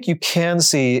what I think you can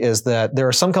see is that there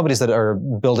are some companies that are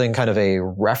building kind of a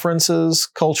references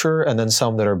culture, and then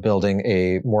some that are building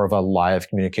a more of a live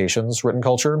communications written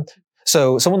culture.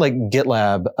 So someone like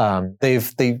GitLab,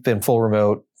 they've been full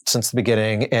remote since the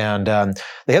beginning. And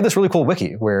they have this really cool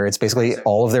wiki where it's basically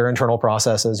all of their internal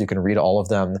processes. You can read all of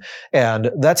them.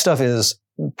 And that stuff is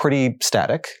pretty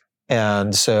static.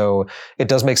 And so it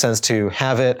does make sense to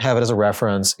have it as a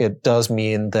reference. It does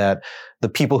mean that the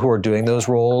people who are doing those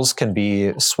roles can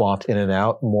be swapped in and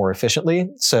out more efficiently.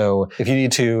 So if you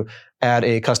need to add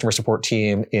a customer support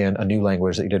team in a new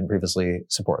language that you didn't previously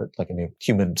support, like a new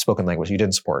human spoken language you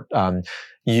didn't support,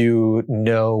 you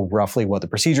know roughly what the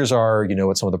procedures are, you know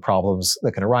what some of the problems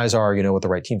that can arise are, you know what the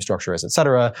right team structure is, et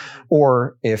cetera.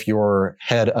 Or if your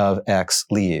head of X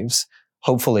leaves,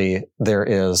 hopefully there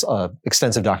is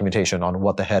extensive documentation on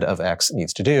what the head of X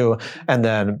needs to do. And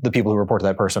then the people who report to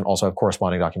that person also have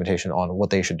corresponding documentation on what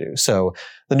they should do. So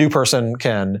the new person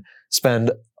can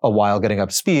spend a while getting up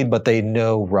to speed, but they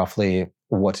know roughly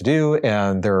what to do,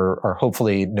 and there are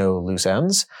hopefully no loose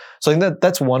ends. So I think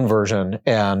that's one version,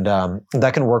 and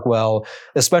that can work well,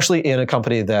 especially in a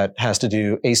company that has to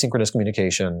do asynchronous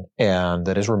communication and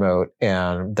that is remote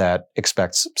and that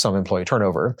expects some employee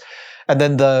turnover. And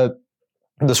then the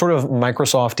sort of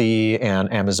Microsoft-y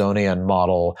and Amazonian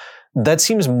model, that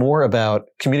seems more about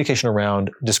communication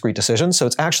around discrete decisions. So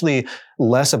it's actually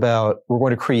less about we're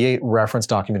going to create reference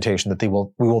documentation that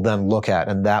we will then look at,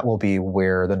 and that will be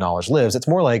where the knowledge lives. It's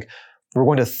more like we're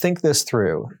going to think this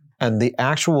through, and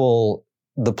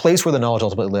the place where the knowledge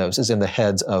ultimately lives is in the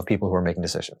heads of people who are making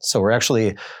decisions. So we're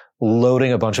actually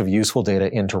loading a bunch of useful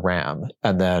data into RAM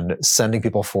and then sending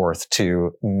people forth to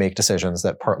make decisions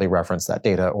that partly reference that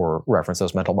data or reference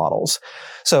those mental models.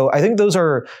 So I think those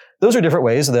are different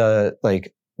ways, the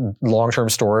like long-term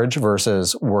storage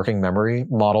versus working memory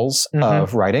models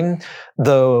of writing.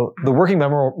 Though the working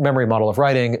memory model of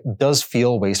writing does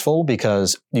feel wasteful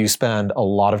because you spend a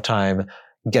lot of time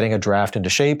getting a draft into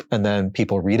shape, and then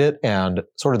people read it, and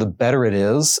sort of the better it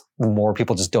is, the more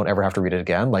people just don't ever have to read it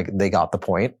again. Like, they got the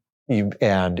point.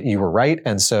 You were right.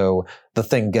 And so the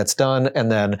thing gets done. And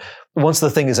then once the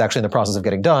thing is actually in the process of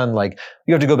getting done, like,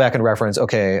 you have to go back and reference,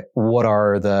 okay, what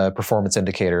are the performance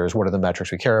indicators? What are the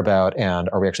metrics we care about? And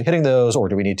are we actually hitting those, or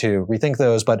do we need to rethink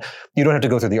those? But you don't have to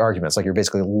go through the arguments. Like, you're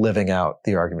basically living out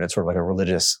the argument. It's sort of like a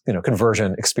religious,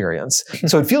 conversion experience.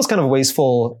 So it feels kind of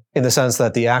wasteful in the sense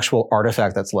that the actual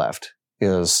artifact that's left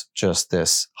is just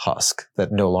this husk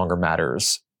that no longer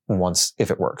matters if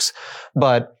it works.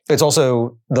 But it's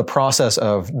also the process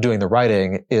of doing the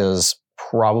writing is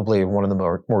probably one of the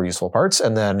more useful parts.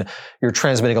 And then you're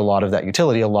transmitting a lot of that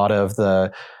utility, a lot of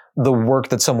the work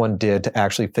that someone did to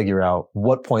actually figure out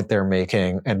what point they're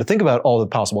making, and to think about all the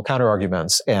possible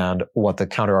counterarguments and what the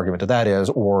counterargument to that is,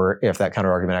 or if that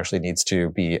counterargument actually needs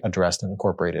to be addressed and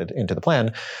incorporated into the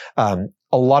plan. A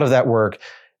lot of that work,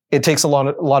 it takes a lot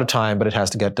of time, but it has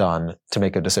to get done to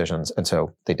make good decisions. And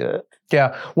so they did it.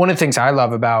 Yeah. One of the things I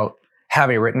love about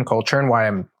having a written culture, and why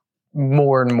I'm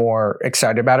more and more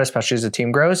excited about it, especially as the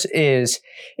team grows, is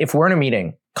if we're in a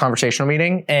meeting, conversational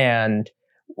meeting, and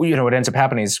what ends up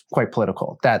happening is quite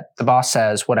political, that the boss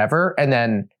says whatever, and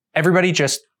then everybody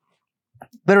just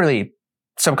literally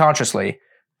subconsciously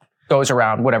goes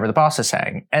around whatever the boss is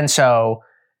saying. And so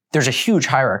there's a huge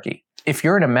hierarchy. If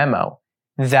you're in a memo,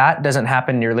 that doesn't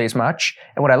happen nearly as much.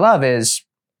 And what I love is,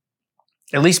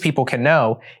 at least people can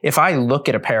know, if I look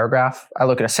at a paragraph, I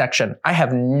look at a section, I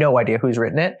have no idea who's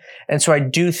written it. And so I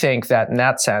do think that in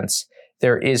that sense,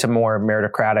 there is a more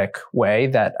meritocratic way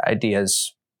that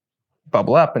ideas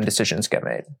bubble up and decisions get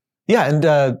made. Yeah, and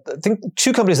I think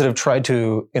two companies that have tried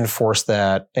to enforce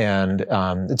that, and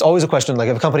it's always a question, like,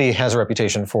 if a company has a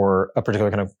reputation for a particular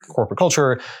kind of corporate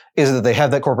culture, is it that they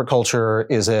have that corporate culture?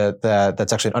 Is it that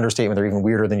that's actually an understatement, they're even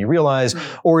weirder than you realize?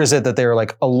 Or is it that they're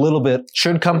like a little bit...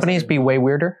 Should companies be way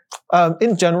weirder?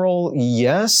 In general,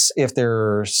 yes, if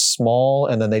they're small,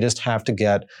 and then they just have to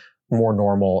get more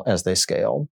normal as they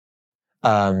scale.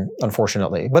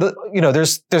 unfortunately. But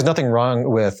there's nothing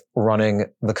wrong with running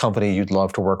the company you'd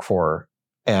love to work for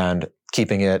and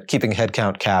keeping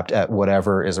headcount capped at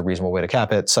whatever is a reasonable way to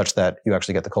cap it, such that you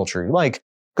actually get the culture you like.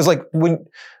 Because like when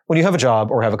you have a job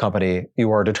or have a company,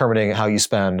 you are determining how you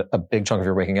spend a big chunk of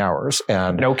your waking hours.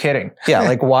 And no kidding. Yeah,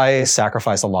 like why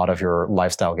sacrifice a lot of your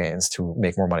lifestyle gains to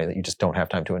make more money that you just don't have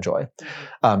time to enjoy?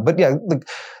 But yeah,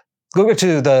 go back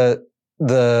to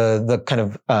the kind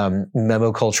of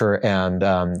memo culture and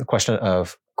the question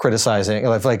of criticizing,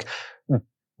 like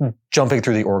jumping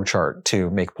through the org chart to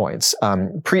make points.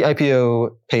 Pre-IPO,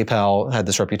 PayPal had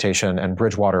this reputation, and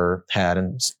Bridgewater had,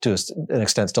 and to an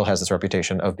extent still has this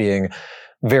reputation of being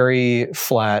very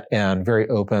flat and very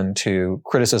open to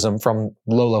criticism from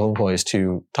low-level employees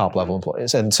to top-level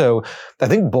employees. And so I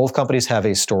think both companies have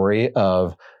a story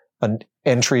of an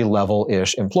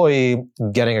entry-level-ish employee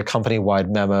getting a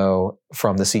company-wide memo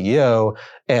from the CEO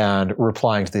and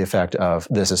replying to the effect of,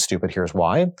 "This is stupid, here's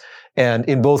why." And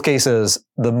in both cases,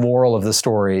 the moral of the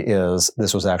story is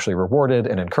this was actually rewarded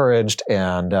and encouraged.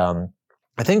 And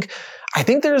I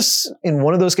think there's, in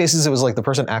one of those cases, it was like the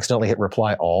person accidentally hit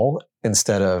reply all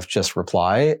instead of just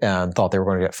reply and thought they were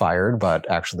going to get fired, but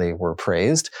actually were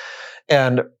praised.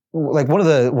 And like one of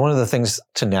the things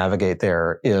to navigate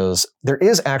there is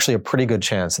actually a pretty good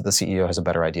chance that the CEO has a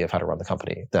better idea of how to run the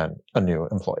company than a new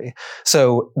employee.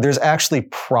 So there's actually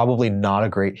probably not a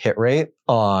great hit rate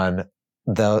on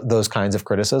those kinds of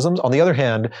criticisms. On the other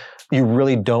hand, you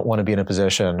really don't want to be in a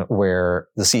position where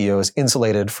the CEO is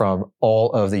insulated from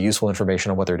all of the useful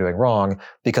information on what they're doing wrong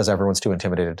because everyone's too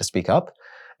intimidated to speak up.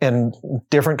 And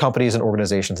different companies and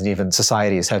organizations and even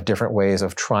societies have different ways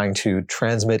of trying to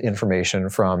transmit information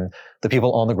from the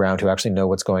people on the ground who actually know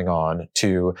what's going on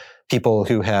to people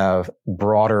who have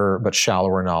broader but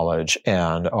shallower knowledge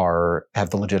and have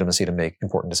the legitimacy to make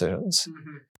important decisions.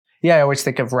 Mm-hmm. Yeah, I always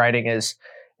think of writing as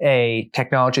a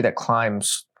technology that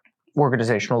climbs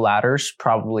organizational ladders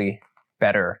probably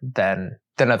better than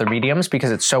other mediums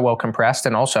because it's so well compressed,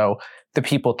 and also the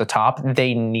people at the top,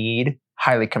 they need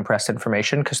highly compressed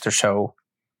information because they're so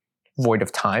void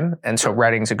of time. And so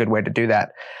writing is a good way to do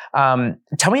that.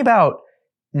 Tell me about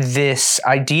this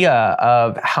idea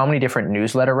of how many different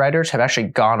newsletter writers have actually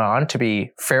gone on to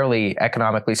be fairly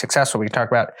economically successful. We can talk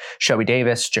about Shelby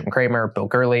Davis, Jim Cramer, Bill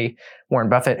Gurley, Warren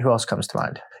Buffett. Who else comes to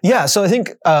mind? Yeah, so I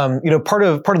think part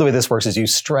of the way this works is you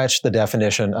stretch the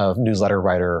definition of newsletter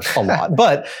writer a lot.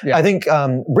 But yeah. I think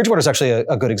Bridgewater is actually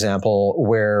a good example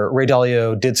where Ray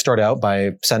Dalio did start out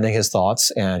by sending his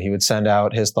thoughts, and he would send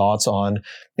out his thoughts on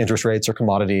interest rates or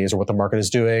commodities or what the market is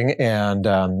doing, and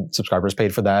subscribers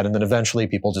paid for that. And then eventually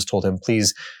people just told him,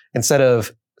 please, instead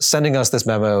of sending us this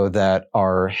memo that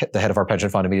the head of our pension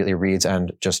fund immediately reads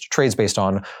and just trades based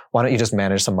on, why don't you just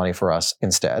manage some money for us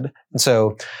instead? And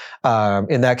so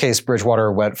in that case,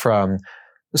 Bridgewater went from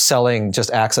selling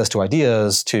just access to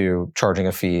ideas to charging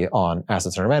a fee on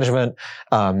assets under management.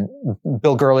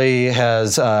 Bill Gurley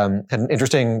has had an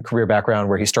interesting career background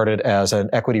where he started as an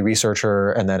equity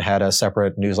researcher and then had a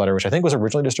separate newsletter, which I think was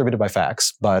originally distributed by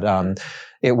fax, but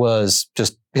it was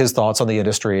just his thoughts on the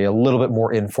industry, a little bit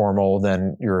more informal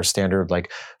than your standard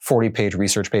 40-page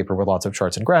research paper with lots of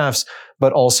charts and graphs,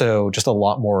 but also just a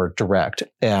lot more direct.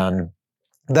 And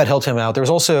that helped him out. There was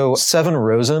also Seven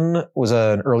Rosen was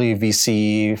an early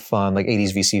VC fund,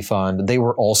 80s VC fund. They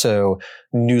were also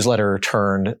newsletter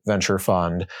turned venture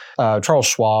fund. Charles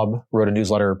Schwab wrote a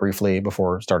newsletter briefly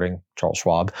before starting Charles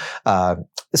Schwab.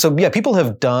 So yeah, people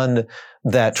have done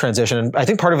that transition. And I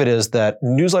think part of it is that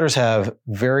newsletters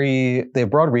they have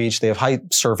broad reach. They have high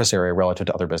surface area relative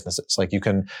to other businesses. You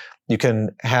can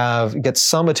get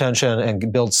some attention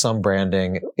and build some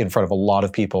branding in front of a lot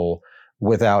of people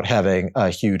without having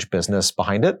a huge business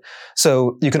behind it.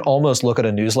 So you can almost look at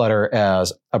a newsletter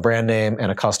as a brand name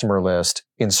and a customer list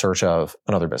in search of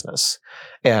another business.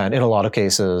 And in a lot of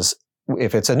cases,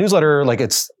 if it's a newsletter,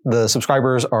 the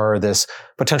subscribers are this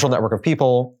potential network of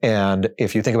people. And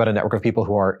if you think about a network of people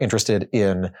who are interested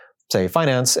in, say,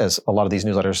 finance, as a lot of these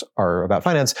newsletters are about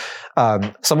finance,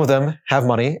 some of them have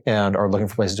money and are looking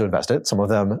for places to invest it. Some of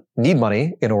them need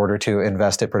money in order to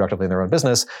invest it productively in their own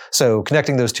business. So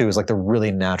connecting those two is the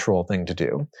really natural thing to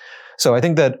do. So I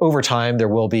think that over time, there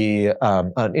will be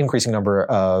an increasing number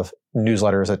of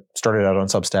newsletters that started out on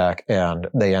Substack and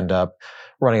they end up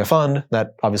running a fund.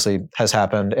 That obviously has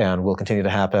happened and will continue to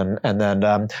happen. And then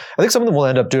I think some of them will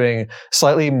end up doing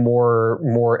slightly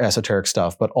more esoteric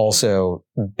stuff, but also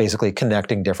basically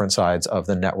connecting different sides of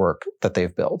the network that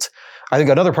they've built. I think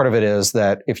another part of it is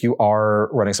that if you are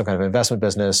running some kind of investment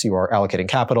business, you are allocating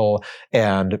capital,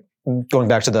 and going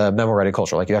back to the memo writing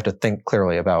culture, like you have to think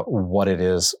clearly about what it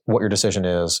is, what your decision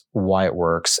is, why it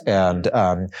works. And,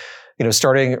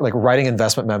 starting like writing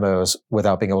investment memos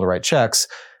without being able to write checks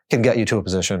can get you to a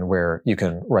position where you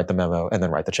can write the memo and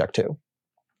then write the check too.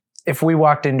 If we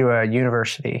walked into a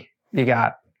university, you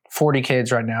got 40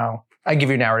 kids right now. I give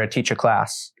you an hour to teach a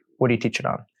class. What do you teach it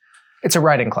on? It's a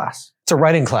writing class. It's a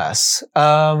writing class.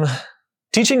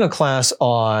 Teaching a class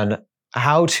on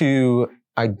how to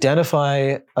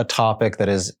identify a topic that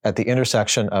is at the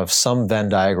intersection of some Venn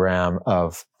diagram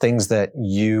of things that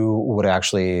you would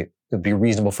actually be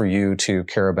reasonable for you to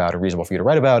care about and reasonable for you to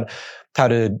write about, how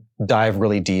to dive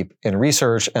really deep in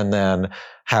research, and then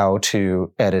how to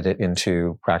edit it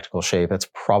into practical shape. It's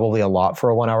probably a lot for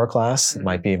a 1-hour class. It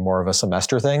might be more of a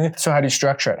semester thing. So how do you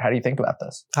structure it? How do you think about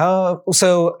this?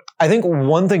 So I think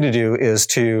one thing to do is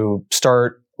to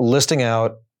start listing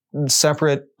out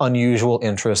separate, unusual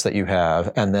interests that you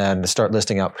have, and then start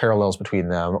listing out parallels between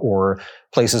them or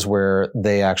places where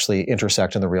they actually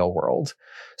intersect in the real world.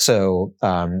 So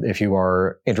if you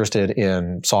are interested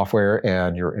in software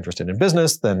and you're interested in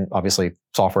business, then obviously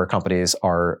software companies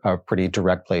are a pretty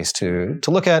direct place to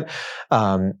look at.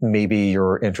 Maybe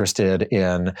you're interested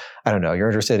in, you're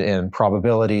interested in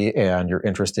probability and you're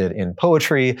interested in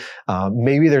poetry.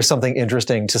 Maybe there's something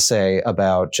interesting to say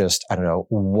about just,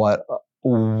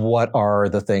 what are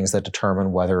the things that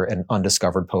determine whether an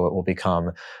undiscovered poet will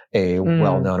become a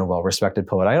well-known and well-respected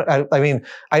poet?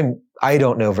 I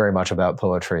don't know very much about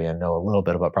poetry and know a little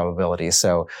bit about probability.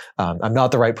 So I'm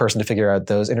not the right person to figure out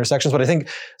those intersections. But I think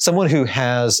someone who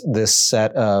has this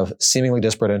set of seemingly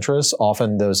disparate interests,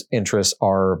 often those interests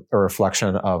are a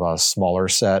reflection of a smaller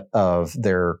set of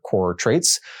their core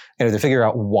traits. And if they figure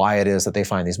out why it is that they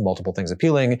find these multiple things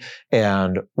appealing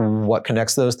and what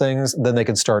connects those things, then they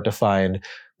can start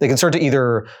to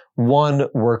either one,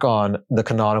 work on the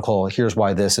canonical, here's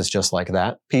why this is just like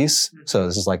that piece. So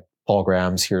this is like Paul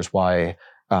Graham's, here's why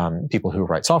people who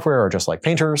write software are just like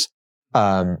painters.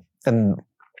 And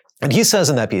he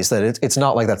says in that piece that it's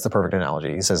not like that's the perfect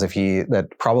analogy. He says that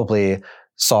probably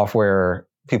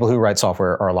people who write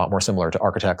software are a lot more similar to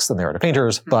architects than they are to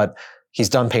painters, but he's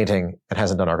done painting and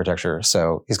hasn't done architecture,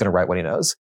 so he's going to write what he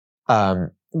knows.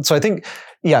 So I think,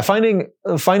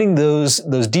 finding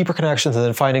those deeper connections and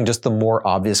then finding just the more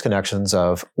obvious connections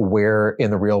of where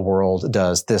in the real world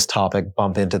does this topic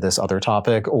bump into this other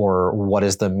topic, or what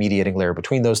is the mediating layer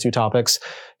between those two topics,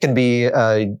 can be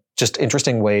just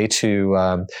interesting way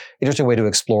to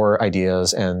explore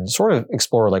ideas and sort of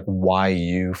explore like why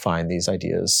you find these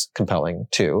ideas compelling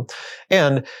too.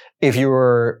 And if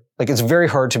you're it's very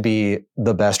hard to be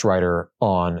the best writer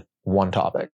on one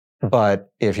topic.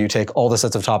 But if you take all the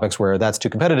sets of topics where that's too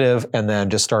competitive and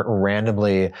then just start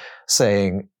randomly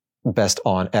saying best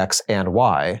on X and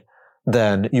Y,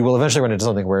 then you will eventually run into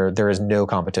something where there is no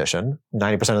competition.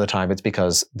 90% of the time, it's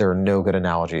because there are no good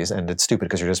analogies and it's stupid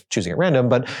because you're just choosing at random.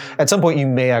 But at some point, you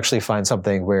may actually find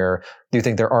something where you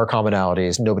think there are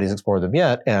commonalities, nobody's explored them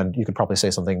yet, and you could probably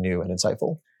say something new and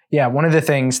insightful. Yeah, one of the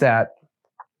things that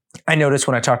I notice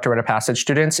when I talk to Rite of Passage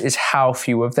students is how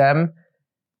few of them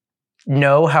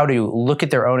know how to look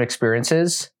at their own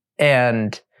experiences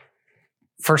and,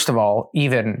 first of all,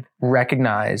 even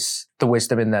recognize the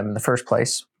wisdom in them in the first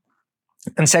place.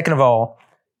 And second of all,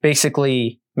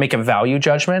 basically make a value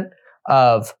judgment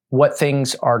of what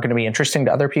things are going to be interesting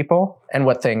to other people and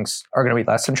what things are going to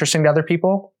be less interesting to other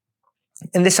people.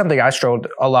 And this is something I struggled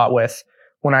a lot with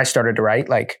when I started to write.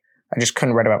 Like, I just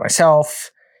couldn't write about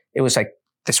myself. It was like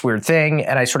this weird thing,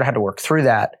 and I sort of had to work through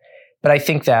that. But I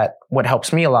think that what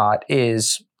helps me a lot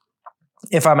is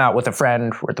if I'm out with a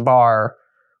friend, we're at the bar,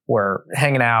 we're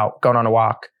hanging out, going on a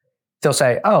walk, they'll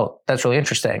say, oh, that's really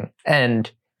interesting.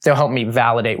 And they'll help me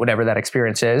validate whatever that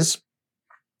experience is.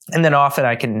 And then often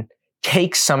I can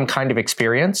take some kind of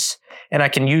experience and I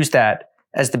can use that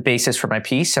as the basis for my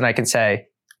piece. And I can say,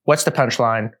 what's the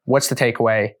punchline? What's the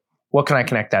takeaway? What can I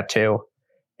connect that to?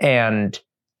 And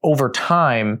over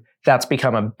time, that's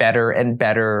become a better and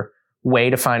better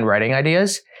way to find writing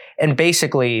ideas. And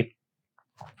basically,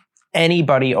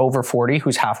 anybody over 40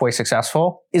 who's halfway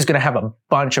successful is going to have a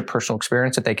bunch of personal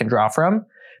experience that they can draw from,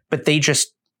 but they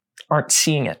just aren't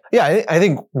seeing it. Yeah, I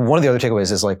think one of the other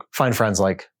takeaways is like find friends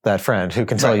like that friend who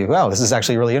can tell you, wow, this is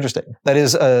actually really interesting. That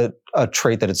is a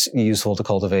trait that it's useful to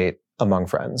cultivate among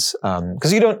friends.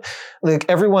 Because you don't, like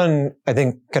everyone, I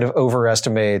think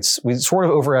we sort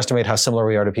of overestimate how similar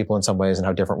we are to people in some ways and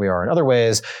how different we are in other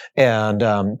ways. And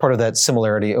part of that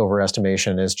similarity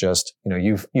overestimation is just,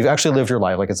 you've actually lived your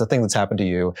life. Like it's a thing that's happened to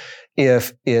you.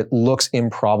 If it looks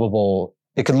improbable,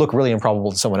 it could look really improbable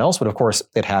to someone else, but of course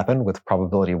it happened with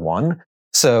probability 1.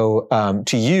 So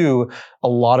to you, a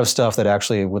lot of stuff that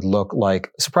actually would look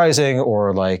like surprising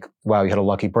or like, wow, you had a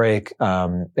lucky break,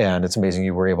 and it's amazing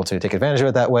you were able to take advantage of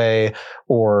it that way,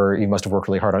 or you must have worked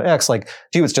really hard on X. Like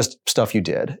to you, it's just stuff you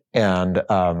did, and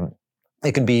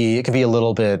it can be a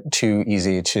little bit too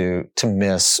easy to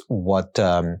miss what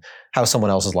how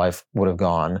someone else's life would have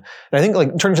gone. And I think,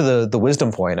 like, turning to the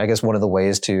wisdom point, I guess one of the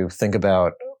ways to think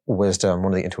about wisdom,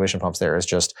 one of the intuition pumps there, is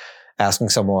just asking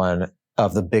someone,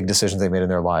 of the big decisions they made in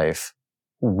their life,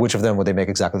 which of them would they make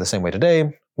exactly the same way today?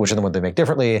 Which of them would they make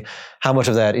differently? How much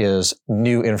of that is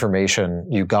new information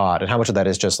you got? And how much of that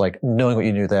is just like knowing what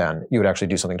you knew then, you would actually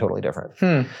do something totally different?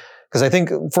 Because I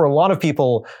think for a lot of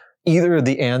people, either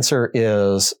the answer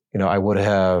is, I would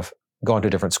have gone to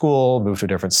a different school, moved to a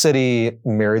different city,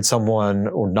 married someone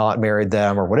or not married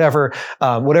them or whatever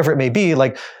it may be.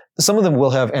 Like, some of them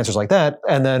will have answers like that.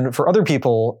 And then for other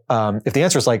people, if the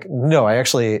answer is like, no, I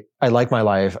like my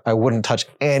life, I wouldn't touch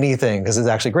anything because it's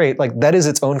actually great. Like, that is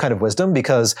its own kind of wisdom,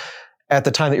 because at the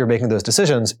time that you're making those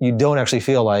decisions, you don't actually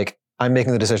feel like, I'm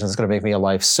making the decision that's going to make me a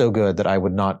life so good that I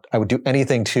would do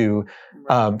anything to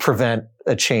prevent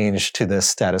a change to this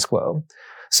status quo.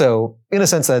 So in a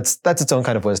sense, that's its own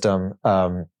kind of wisdom.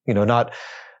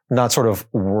 Not sort of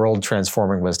world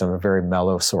transforming wisdom, a very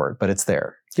mellow sort, but it's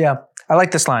there. Yeah. I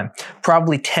like this line.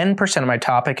 Probably 10% of my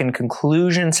topic and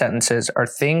conclusion sentences are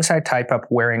things I type up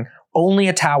wearing only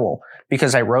a towel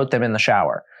because I wrote them in the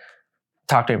shower.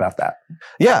 Talk to me about that.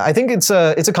 Yeah, I think it's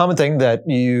a common thing that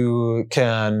you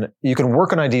can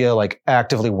work an idea, like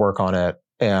actively work on it,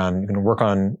 and you can work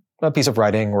on a piece of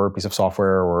writing or a piece of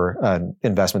software or an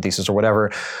investment thesis or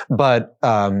whatever. But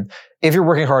if you're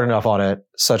working hard enough on it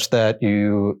such that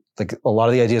like a lot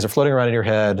of the ideas are floating around in your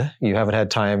head, you haven't had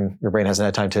time, your brain hasn't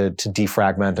had time to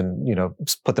defragment and,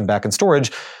 put them back in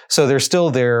storage. So they're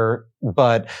still there.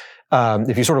 But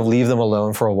if you sort of leave them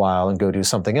alone for a while and go do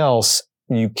something else,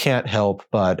 you can't help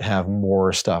but have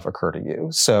more stuff occur to you.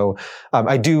 So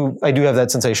I do have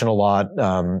that sensation a lot.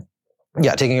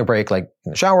 Taking a break, like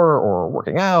in the shower or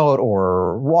working out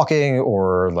or walking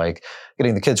or like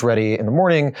getting the kids ready in the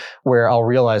morning, where I'll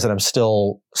realize that I'm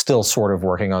still sort of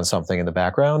working on something in the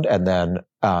background. And then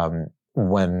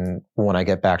when I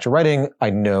get back to writing,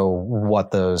 I know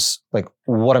what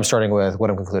I'm starting with, what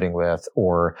I'm concluding with,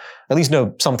 or at least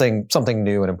know something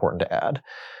new and important to add.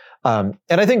 And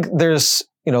I think there's,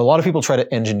 a lot of people try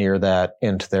to engineer that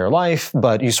into their life,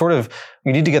 but you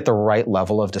need to get the right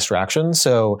level of distraction.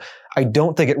 So I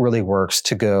don't think it really works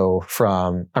to go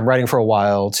from, I'm writing for a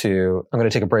while, to I'm going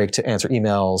to take a break to answer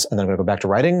emails and then I'm going to go back to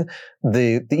writing.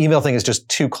 The email thing is just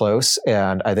too close.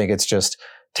 And I think it's just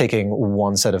taking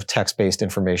one set of text-based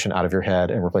information out of your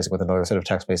head and replacing it with another set of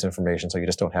text-based information. So you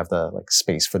just don't have the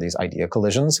space for these idea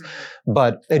collisions.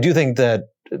 But I do think that,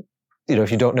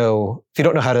 if you don't know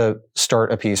how to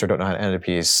start a piece or don't know how to end a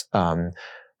piece,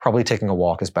 probably taking a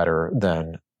walk is better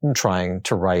than trying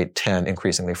to write 10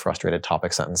 increasingly frustrated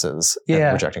topic sentences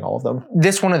and rejecting all of them.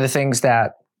 This one of the things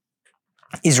that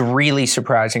is really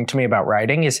surprising to me about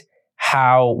writing is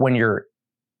how when you're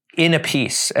in a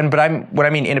piece, what I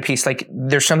mean in a piece, like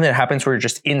there's something that happens where you're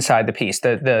just inside the piece.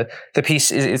 The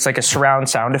piece it's like a surround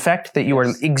sound effect that you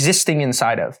are existing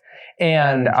inside of.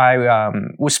 And I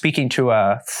was speaking to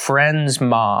a friend's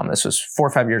mom. This was 4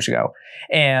 or 5 years ago.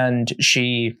 And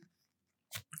she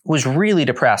was really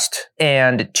depressed.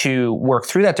 And to work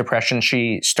through that depression,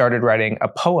 she started writing a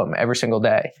poem every single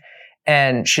day.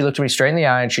 And she looked at me straight in the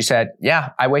eye and she said, yeah,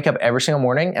 I wake up every single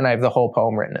morning and I have the whole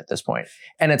poem written at this point.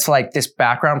 And it's like this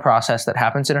background process that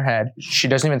happens in her head. She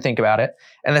doesn't even think about it.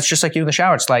 And that's just like you in the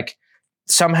shower. It's like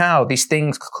somehow these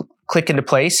things click into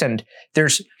place. And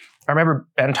I remember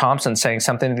Ben Thompson saying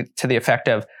something to the effect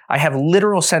of, I have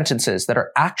literal sentences that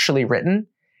are actually written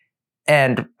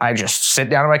and I just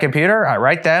sit down on my computer, I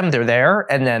write them, they're there,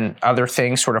 and then other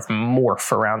things sort of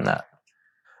morph around that.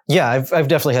 Yeah, I've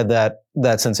definitely had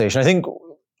that sensation. I think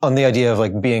on the idea of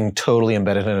like being totally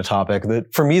embedded in a topic,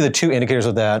 that for me, the two indicators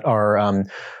of that are,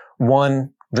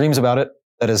 one, dreams about it.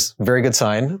 That is a very good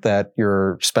sign that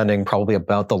you're spending probably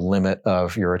about the limit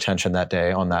of your attention that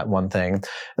day on that one thing.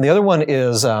 And the other one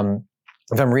is,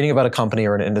 if I'm reading about a company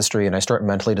or an industry and I start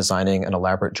mentally designing an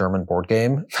elaborate German board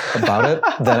game about it,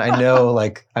 then I know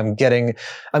like I'm getting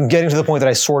to the point that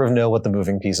I sort of know what the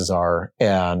moving pieces are,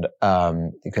 and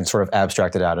you can sort of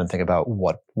abstract it out and think about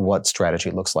what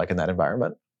strategy looks like in that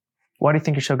environment. Why do you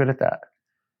think you're so good at that?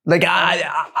 Like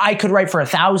I could write for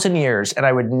 1,000 years and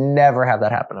I would never have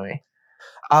that happen to me.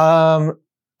 I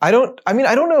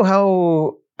don't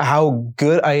know how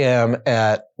good I am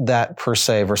at that per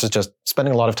se versus just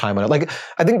spending a lot of time on it. Like,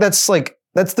 I think that's like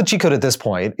That's the cheat code at this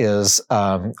point is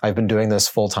I've been doing this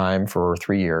full time for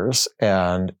 3 years,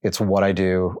 and it's what I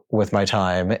do with my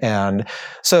time. And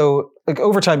so like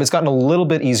over time, it's gotten a little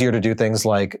bit easier to do things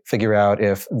like figure out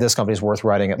if this company is worth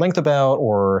writing at length about,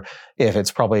 or if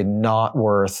it's probably not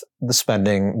worth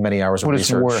spending many hours of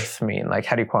research. What does worth mean? Like,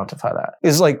 how do you quantify that?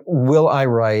 Is like, will I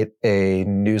write a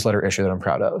newsletter issue that I'm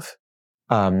proud of?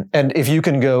 And if you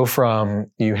can go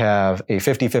from you have a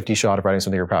 50-50 shot of writing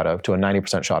something you're proud of to a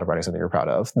 90% shot of writing something you're proud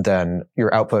of, then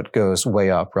your output goes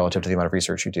way up relative to the amount of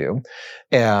research you do.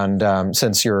 And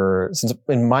since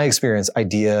in my experience,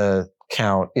 idea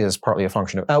count is partly a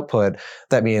function of output,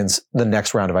 that means the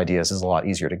next round of ideas is a lot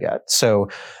easier to get. So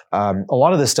a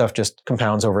lot of this stuff just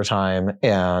compounds over time.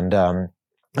 And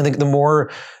I think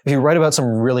if you write about some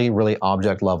really, really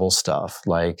object level stuff,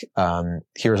 like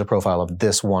here's a profile of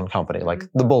this one company, like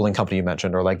the bowling company you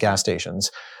mentioned, or like gas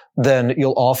stations, then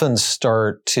you'll often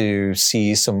start to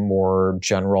see some more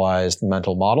generalized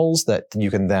mental models that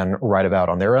you can then write about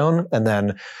on their own. And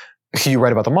then you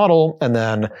write about the model, and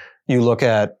then you look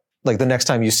at, like, the next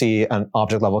time you see an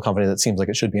object level company that seems like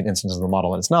it should be an instance of the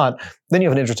model and it's not, then you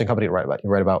have an interesting company to write about. You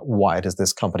write about why does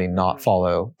this company not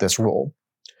follow this rule?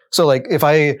 So like if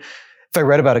I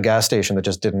read about a gas station that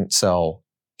just didn't sell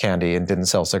candy and didn't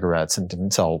sell cigarettes and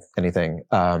didn't sell anything,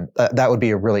 that would be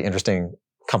a really interesting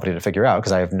company to figure out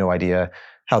because I have no idea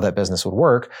how that business would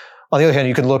work. On the other hand,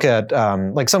 you can look at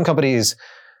like some companies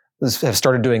have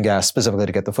started doing gas specifically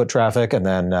to get the foot traffic, and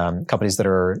then companies that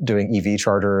are doing EV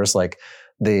chargers, like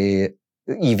the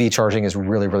EV charging is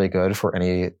really, really good for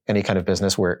any kind of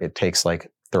business where it takes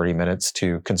like 30 minutes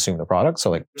to consume the product. So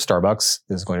like Starbucks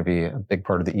is going to be a big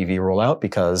part of the EV rollout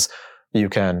because you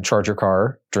can charge your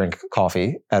car, drink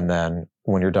coffee, and then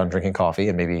when you're done drinking coffee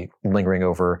and maybe lingering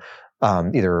over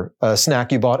either a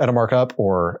snack you bought at a markup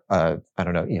or I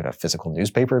don't know, even a physical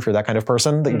newspaper if you're that kind of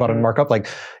person that you bought at a markup, like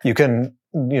you can,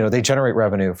 they generate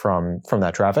revenue from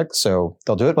that traffic. So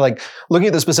they'll do it. But like looking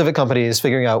at the specific companies,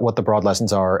 figuring out what the broad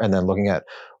lessons are, and then looking at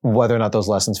whether or not those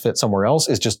lessons fit somewhere else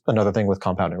is just another thing with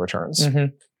compounding returns.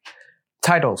 Mm-hmm.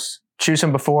 Titles. Choose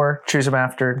them before, choose them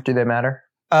after. Do they matter?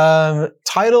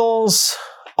 Titles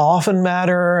often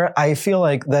matter. I feel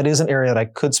like that is an area that I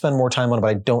could spend more time on, but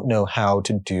I don't know how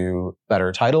to do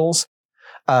better titles.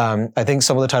 I think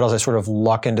some of the titles I sort of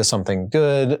luck into something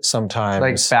good sometimes.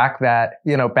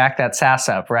 Like back that sass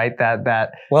up, right?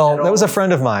 That was a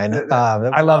friend of mine.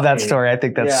 I love that story. I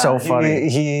think that's so funny.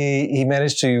 He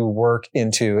managed to work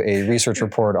into a research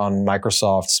report on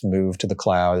Microsoft's move to the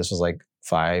cloud. This was like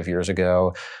 5 years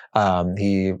ago.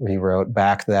 He wrote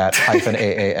back that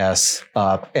 -AAS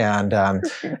up, and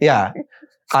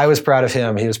I was proud of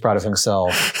him. He was proud of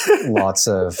himself. Lots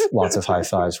of high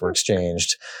fives were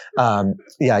exchanged.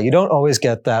 You don't always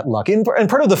get that luck, and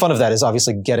part of the fun of that is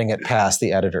obviously getting it past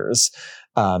the editors.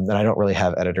 And I don't really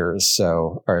have editors,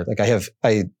 I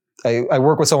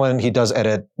work with someone. He does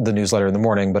edit the newsletter in the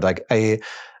morning, but like I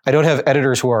don't have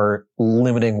editors who are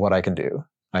limiting what I can do.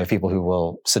 I have people who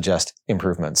will suggest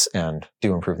improvements and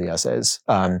do improve the essays.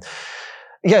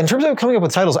 In terms of coming up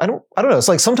with titles, I don't know. It's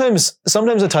like sometimes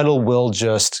a title will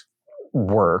just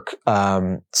work.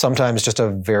 Sometimes just a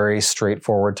very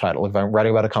straightforward title. If I'm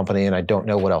writing about a company and I don't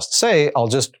know what else to say,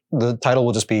 the title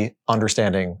will just be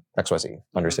Understanding XYZ,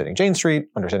 Understanding Jane Street,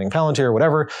 Understanding Palantir,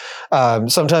 whatever.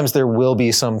 Sometimes there will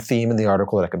be some theme in the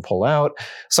article that I can pull out.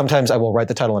 Sometimes I will write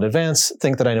the title in advance,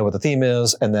 think that I know what the theme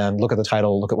is, and then look at the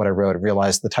title, look at what I wrote, and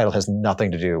realize the title has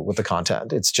nothing to do with the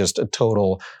content. It's just a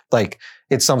total,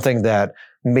 it's something that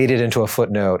made it into a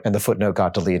footnote and the footnote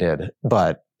got deleted,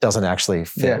 but doesn't actually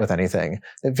fit with anything.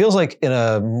 It feels like in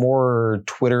a more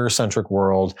Twitter-centric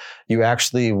world, you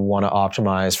actually want to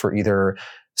optimize for either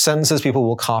sentences people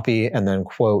will copy and then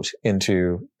quote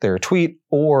into their tweet,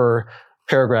 or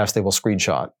paragraphs they will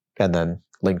screenshot and then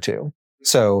link to.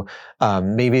 So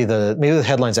maybe the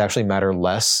headlines actually matter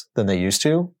less than they used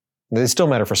to. They still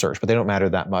matter for search, but they don't matter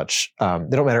that much.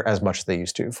 They don't matter as much as they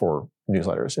used to for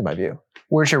newsletters, in my view.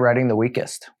 Where's your writing the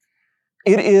weakest?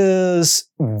 It is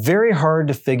very hard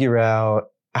to figure out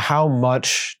how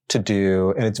much to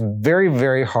do, and it's very,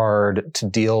 very hard to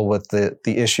deal with the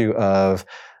issue of,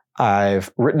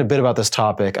 I've written a bit about this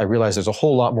topic. I realize there's a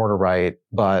whole lot more to write,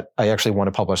 but I actually want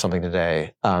to publish something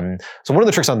today. So one of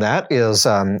the tricks on that is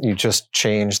you just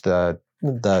change the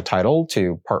title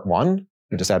to part 1.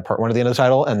 You just add part 1 to the end of the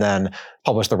title and then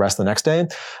publish the rest the next day.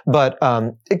 But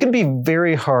it can be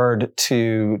very hard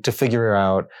to figure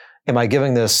out, am I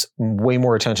giving this way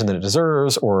more attention than it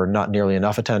deserves or not nearly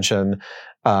enough attention?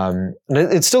 And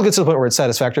it still gets to the point where it's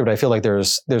satisfactory, but I feel like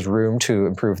there's room to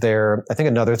improve there. I think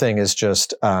another thing is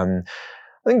just, I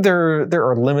think there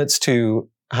are limits to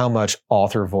how much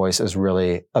author voice is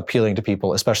really appealing to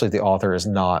people, especially if the author is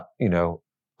not,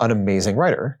 an amazing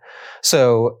writer.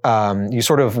 So you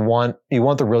sort of want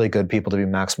the really good people to be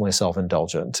maximally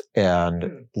self-indulgent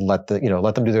and let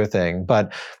them do their thing.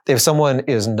 But if someone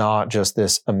is not just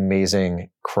this amazing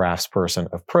craftsperson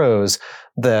of prose,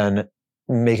 then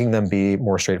making them be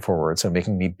more straightforward. So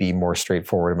making me be more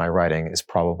straightforward in my writing is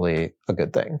probably a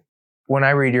good thing. When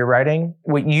I read your writing,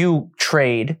 what you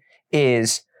trade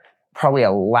is probably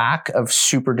a lack of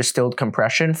super distilled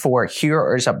compression for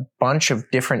here is a bunch of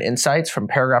different insights from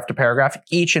paragraph to paragraph.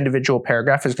 Each individual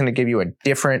paragraph is going to give you a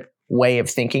different way of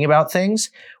thinking about things.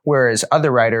 Whereas other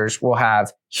writers will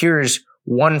have, here's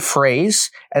one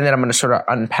phrase, and then I'm going to sort of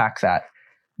unpack that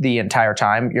the entire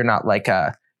time. You're not like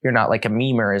a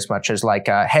memer as much as like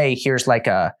hey, here's like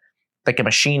a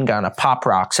machine gun, a pop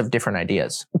rocks of different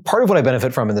ideas. Part of what I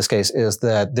benefit from in this case is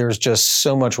that there's just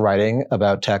so much writing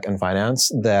about tech and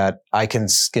finance that I can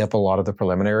skip a lot of the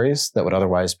preliminaries that would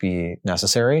otherwise be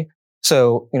necessary.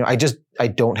 So, I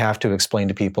don't have to explain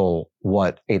to people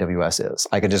what AWS is.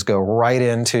 I can just go right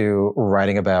into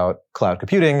writing about cloud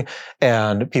computing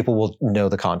and people will know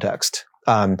the context.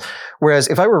 Whereas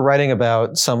if I were writing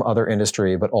about some other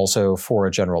industry, but also for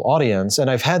a general audience, and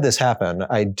I've had this happen,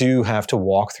 I do have to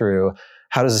walk through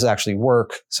how does this actually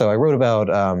work. So I wrote about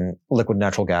liquid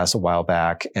natural gas a while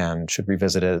back and should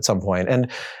revisit it at some point.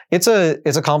 And it's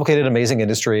a complicated, amazing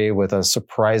industry with a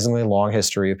surprisingly long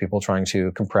history of people trying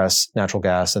to compress natural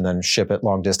gas and then ship it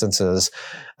long distances.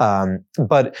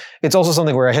 But it's also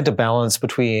something where I had to balance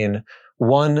between,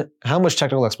 one, how much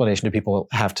technical explanation do people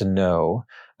have to know?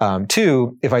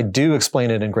 Two, if I do explain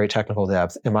it in great technical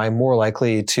depth, am I more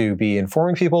likely to be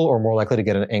informing people or more likely to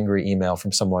get an angry email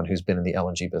from someone who's been in the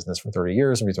LNG business for 30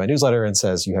 years and reads my newsletter and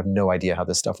says, you have no idea how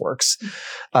this stuff works.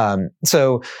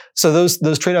 So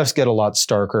those trade-offs get a lot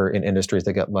starker in industries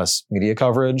that get less media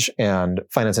coverage, and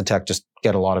finance and tech just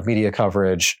get a lot of media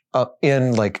coverage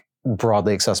in like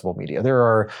broadly accessible media.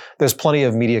 There's plenty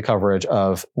of media coverage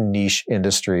of niche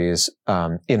industries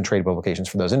in trade publications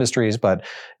for those industries, but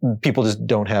people just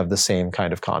don't have the same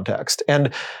kind of context.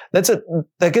 And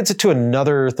that gets it to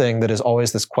another thing that is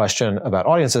always this question about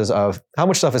audiences of how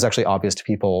much stuff is actually obvious to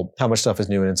people, how much stuff is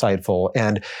new and insightful.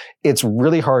 And it's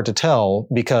really hard to tell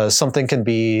because something can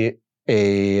be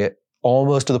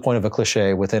almost to the point of a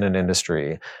cliche within an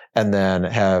industry and then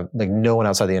have like no one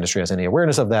outside the industry has any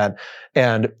awareness of that.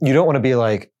 And you don't want to be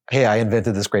like, hey, I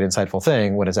invented this great insightful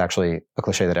thing when it's actually a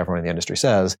cliche that everyone in the industry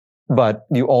says. But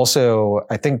you also,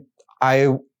 I think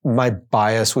my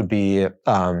bias would be,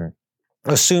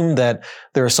 assume that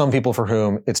there are some people for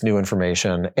whom it's new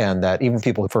information and that even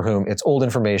people for whom it's old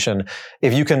information,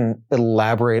 if you can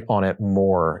elaborate on it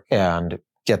more and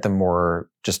get them more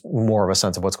of a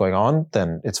sense of what's going on,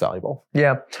 then it's valuable.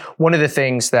 Yeah. One of the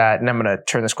things that, and I'm going to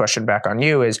turn this question back on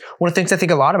you, is one of the things I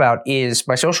think a lot about is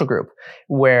my social group,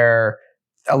 where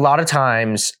a lot of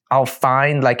times I'll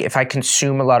find like if I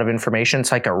consume a lot of information,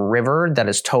 it's like a river that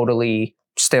is totally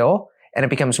still and it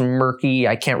becomes murky.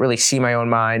 I can't really see my own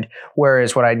mind.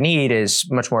 Whereas what I need is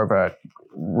much more of a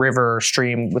river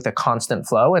stream with a constant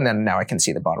flow. And then now I can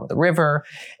see the bottom of the river.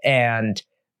 And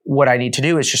what I need to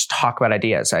do is just talk about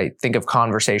ideas. I think of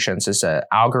conversations as an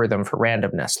algorithm for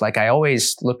randomness. Like I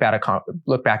always look back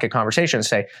at conversations and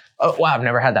say, oh, wow, I've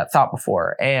never had that thought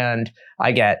before. And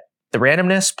I get the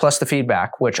randomness plus the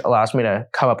feedback, which allows me to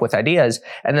come up with ideas.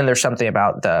 And then there's something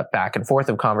about the back and forth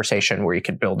of conversation where you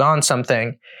could build on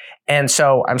something. And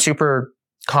so I'm super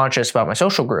conscious about my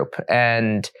social group.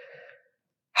 And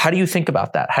how do you think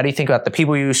about that? How do you think about the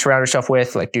people you surround yourself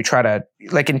with? Like, do you try to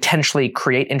like intentionally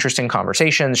create interesting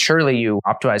conversations? Surely you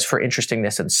optimize for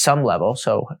interestingness at some level.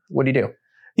 So what do you do?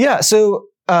 Yeah. So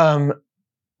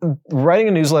writing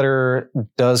a newsletter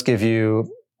does give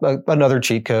you another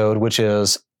cheat code, which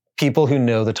is people who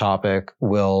know the topic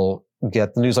will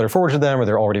get the newsletter forwarded to them, or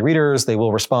they're already readers. They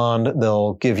will respond.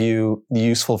 They'll give you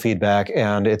useful feedback.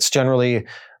 And it's generally,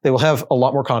 they will have a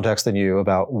lot more context than you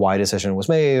about why a decision was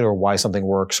made or why something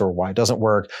works or why it doesn't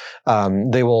work.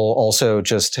 They will also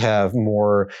just have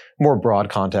more broad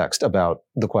context about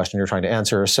the question you're trying to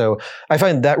answer. So I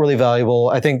find that really valuable.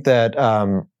 I think that,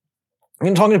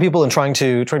 talking to people and trying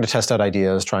to test out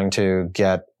ideas, trying to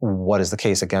get what is the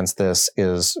case against this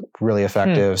is really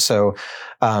effective. So,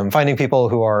 finding people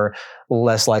who are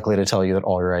less likely to tell you that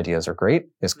all your ideas are great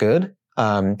is good.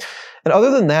 And other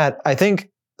than that, I think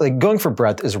like going for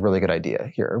breadth is a really good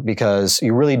idea here because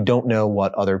you really don't know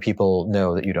what other people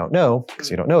know that you don't know because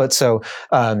you don't know it. So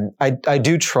I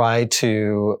do try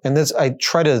to, I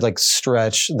try to like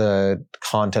stretch the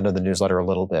content of the newsletter a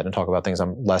little bit and talk about things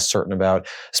I'm less certain about,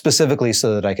 specifically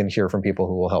so that I can hear from people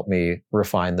who will help me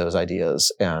refine those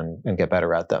ideas and get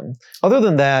better at them. Other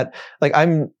than that, like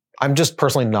I'm just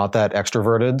personally not that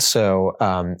extroverted, so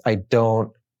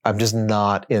I'm just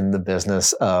not in the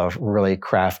business of really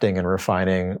crafting and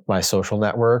refining my social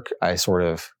network.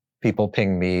 People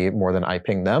ping me more than I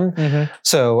ping them. Mm-hmm.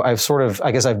 So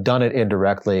I guess I've done it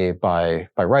indirectly by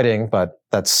writing, but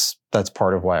that's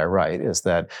part of why I write, is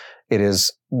that it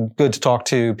is good to talk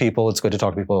to people. It's good to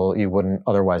talk to people you wouldn't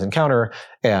otherwise encounter.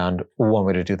 And one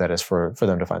way to do that is for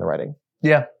them to find the writing.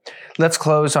 Yeah. Let's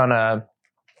close on a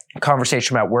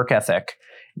conversation about work ethic.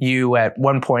 You at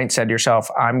one point said to yourself,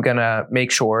 I'm going to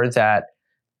make sure that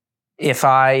if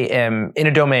I am in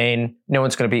a domain, no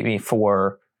one's going to beat me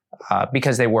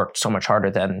because they worked so much harder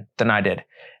than I did.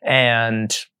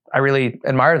 And I really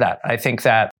admire that. I think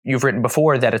that you've written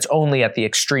before that it's only at the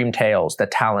extreme tails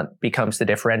that talent becomes the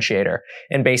differentiator.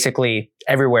 And basically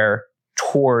everywhere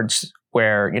towards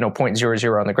where,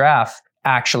 0.00 on the graph,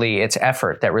 actually it's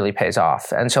effort that really pays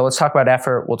off. And so let's talk about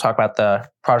effort. We'll talk about the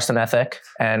Protestant ethic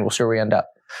and we'll see where we end up.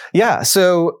 Yeah.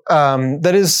 So,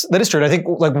 that is true. And I think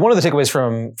like one of the takeaways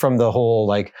from the whole,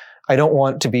 like, I don't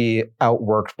want to be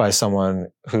outworked by someone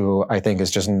who I think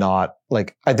is just not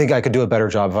like, I think I could do a better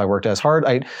job if I worked as hard.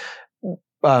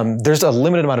 There's a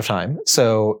limited amount of time.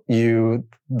 So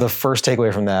the first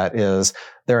takeaway from that is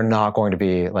there are not going to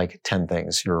be like 10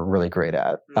 things you're really great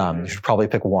at. You should probably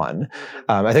pick one.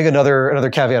 I think another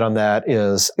caveat on that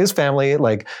is family.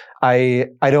 Like I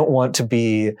don't want to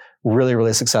be really,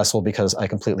 really successful because I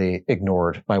completely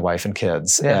ignored my wife and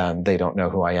kids and they don't know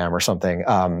who I am or something.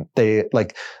 You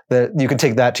can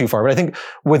take that too far, but I think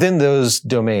within those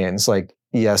domains, like,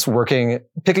 yes,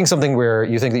 picking something where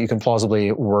you think that you can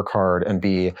plausibly work hard and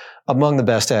be among the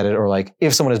best at it, or like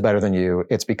if someone is better than you,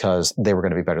 it's because they were going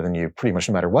to be better than you pretty much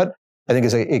no matter what, I think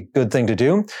is a good thing to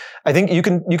do. I think you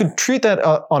can treat that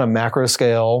on a macro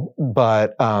scale,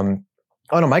 but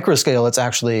on a micro scale, it's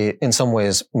actually in some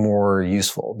ways more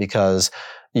useful because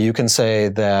you can say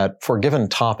that for a given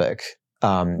topic,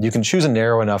 you can choose a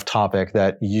narrow enough topic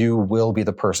that you will be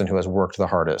the person who has worked the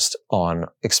hardest on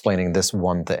explaining this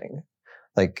one thing.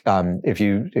 Like, if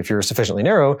you're sufficiently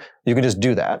narrow, you can just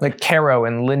do that. Like Caro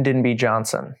and Lyndon B.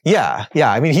 Johnson. Yeah.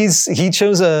 I mean, he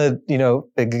chose a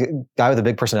guy with a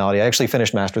big personality. I actually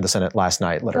finished Master of the Senate last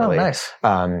night, literally. Oh, nice.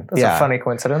 That's a funny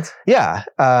coincidence. Yeah.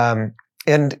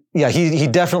 And yeah, he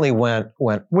definitely went.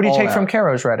 What do you take from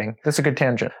Caro's writing? That's a good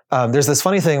tangent. There's this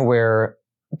funny thing where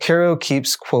Caro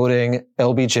keeps quoting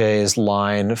LBJ's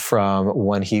line from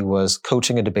when he was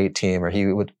coaching a debate team, or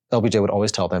LBJ would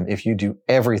always tell them, if you do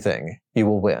everything, you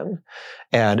will win.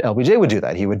 And LBJ would do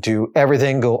that. He would do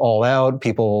everything, go all out.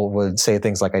 People would say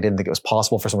things like, I didn't think it was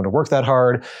possible for someone to work that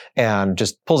hard, and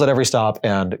just pulls at every stop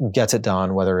and gets it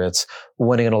done, whether it's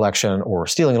winning an election or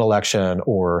stealing an election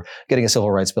or getting a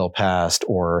civil rights bill passed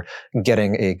or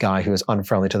getting a guy who is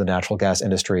unfriendly to the natural gas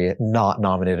industry not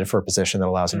nominated for a position that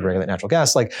allows him to regulate natural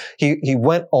gas. Like he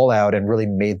went all out and really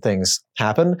made things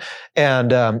happen.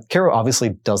 And Caro obviously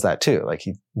does that too. Like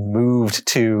he moved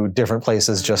to different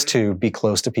places just to be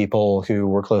close to people who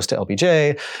were close to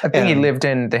LBJ. I think he lived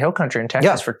in the Hill Country in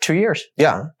Texas for 2 years.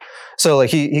 Yeah. So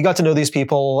like he got to know these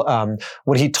people.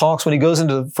 When he goes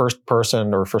into first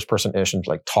person-ish and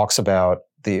like talks about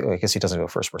I guess he doesn't go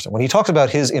first person. When he talks about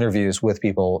his interviews with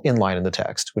people in line in the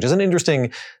text, which is an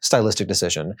interesting stylistic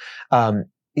decision,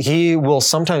 he will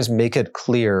sometimes make it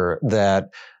clear that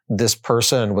this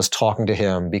person was talking to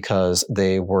him because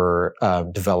they were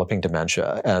developing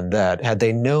dementia, and that had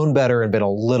they known better and been a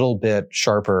little bit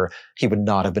sharper, he would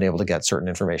not have been able to get certain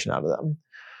information out of them.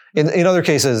 In other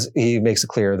cases, he makes it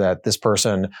clear that this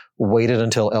person waited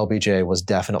until LBJ was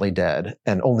definitely dead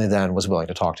and only then was willing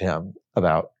to talk to him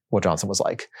about what Johnson was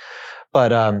like.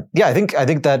 But I think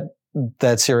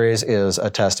that series is a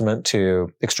testament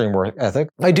to extreme work ethic.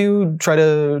 I do try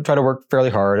to work fairly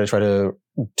hard. I try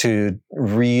to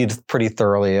read pretty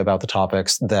thoroughly about the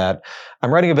topics that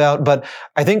I'm writing about. But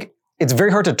I think it's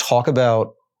very hard to talk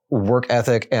about work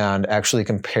ethic and actually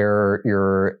compare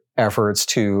your efforts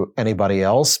to anybody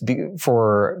else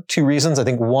for two reasons. I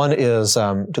think one is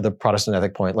to the Protestant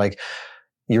ethic point, like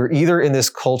you're either in this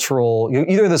cultural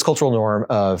norm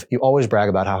of you always brag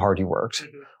about how hard you worked,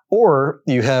 or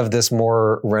you have this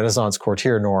more Renaissance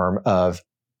courtier norm of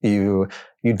You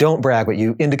don't brag, but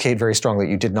you indicate very strongly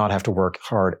that you did not have to work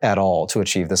hard at all to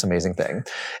achieve this amazing thing.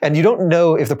 And you don't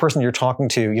know if the person you're talking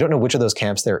to, you don't know which of those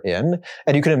camps they're in.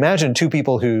 And you can imagine two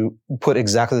people who put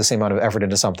exactly the same amount of effort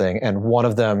into something, and one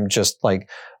of them just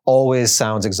like always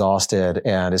sounds exhausted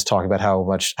and is talking about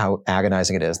how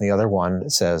agonizing it is. And the other one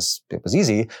says it was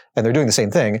easy, and they're doing the same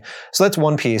thing. So that's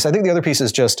one piece. I think the other piece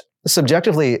is just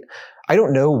subjectively, I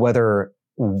don't know whether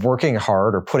working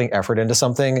hard or putting effort into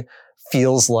something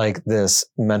feels like this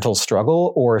mental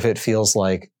struggle, or if it feels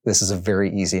like this is a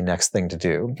very easy next thing to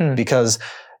do. Because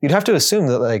you'd have to assume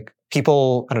that like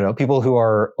people who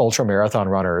are ultra marathon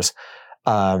runners,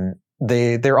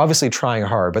 they're obviously trying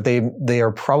hard, but they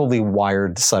are probably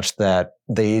wired such that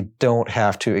they don't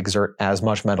have to exert as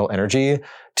much mental energy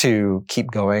to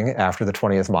keep going after the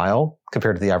 20th mile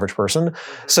compared to the average person.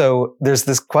 So there's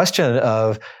this question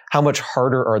of how much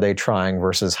harder are they trying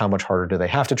versus how much harder do they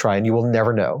have to try, and you will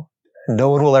never know.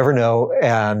 No one will ever know,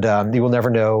 and you will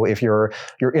never know if your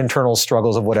internal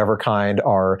struggles of whatever kind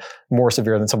are more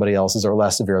severe than somebody else's or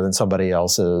less severe than somebody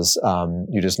else's.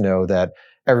 You just know that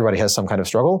everybody has some kind of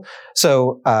struggle.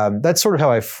 So that's sort of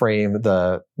how I frame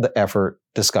the effort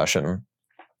discussion.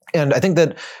 And I think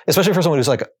that, especially for someone who's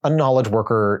like a knowledge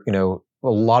worker, a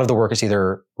lot of the work is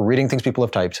either reading things people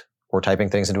have typed or typing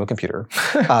things into a computer.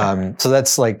 So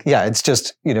that's like, it's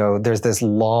just, there's this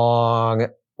long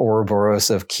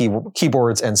Ouroboros of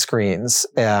keyboards and screens,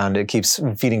 and it keeps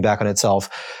feeding back on itself.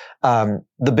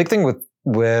 The big thing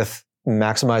with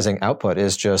maximizing output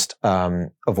is just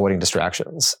avoiding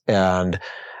distractions. And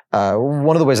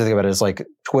one of the ways I think about it is like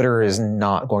Twitter is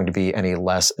not going to be any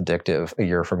less addictive a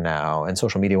year from now, and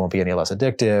social media won't be any less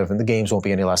addictive, and the games won't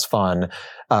be any less fun.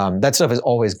 That stuff is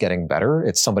always getting better.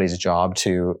 It's somebody's job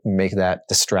to make that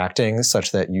distracting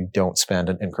such that you don't spend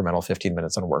an incremental 15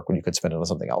 minutes on work when you could spend it on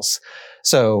something else.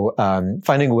 So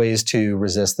finding ways to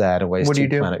resist that and ways to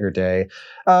plan out your day.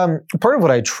 Part of what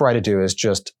I try to do is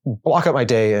just block out my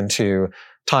day into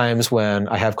times when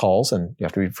I have calls, and you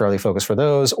have to be fairly focused for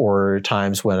those, or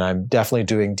times when I'm definitely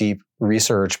doing deep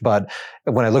research. But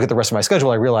when I look at the rest of my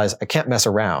schedule, I realize I can't mess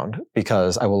around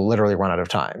because I will literally run out of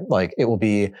time. Like it will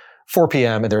be 4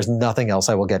 p.m. and there's nothing else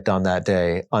I will get done that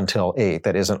day until 8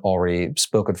 that isn't already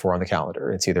spoken for on the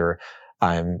calendar. It's either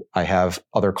I have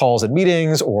other calls and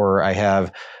meetings, or I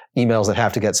have emails that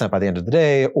have to get sent by the end of the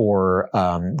day, or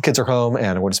kids are home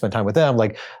and I want to spend time with them.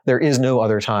 Like there is no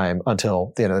other time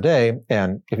until the end of the day.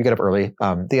 And if you get up early,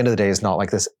 the end of the day is not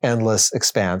like this endless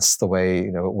expanse the way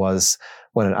it was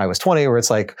when I was 20, where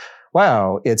it's like,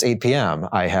 wow, it's 8 p.m.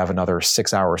 I have another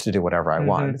 6 hours to do whatever I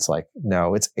want. It's like,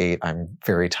 no, it's 8. I'm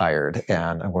very tired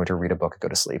and I'm going to read a book and go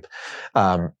to sleep.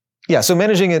 So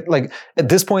managing it, like at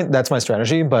this point, that's my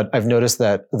strategy, but I've noticed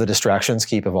that the distractions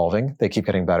keep evolving. They keep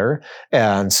getting better.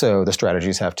 And so the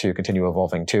strategies have to continue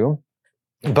evolving too.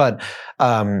 But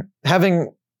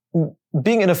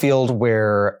being in a field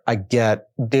where I get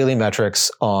daily metrics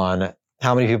on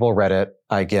how many people read it,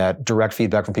 I get direct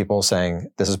feedback from people saying,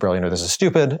 this is brilliant or this is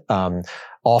stupid.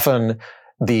 Often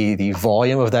the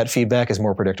volume of that feedback is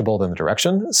more predictable than the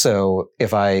direction. So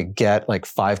if I get like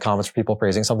 5 comments from people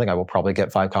praising something, I will probably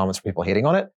get 5 comments from people hating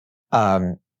on it.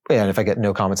 And if I get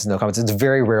no comments, it's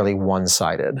very rarely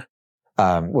one-sided.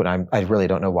 I really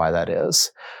don't know why that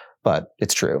is, but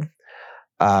it's true.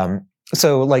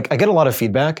 So like I get a lot of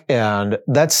feedback, and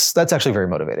that's actually very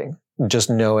motivating.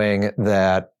 Just knowing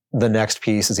that the next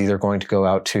piece is either going to go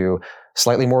out to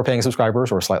slightly more paying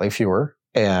subscribers or slightly fewer.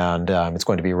 And it's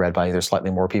going to be read by either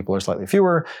slightly more people or slightly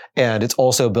fewer. And it's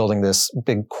also building this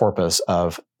big corpus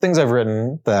of things I've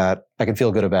written that I can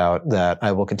feel good about, that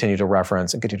I will continue to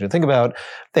reference and continue to think about.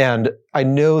 And I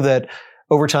know that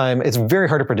over time, it's very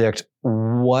hard to predict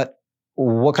what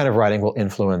kind of writing will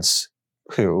influence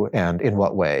who and in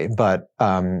what way. But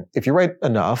if you write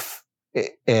enough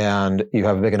and you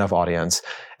have a big enough audience,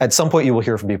 at some point you will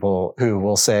hear from people who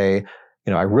will say,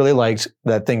 I really liked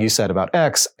that thing you said about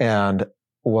X, and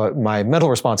what my mental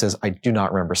response is, I do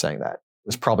not remember saying that. It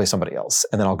was probably somebody else.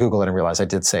 And then I'll Google it and realize I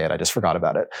did say it. I just forgot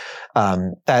about it.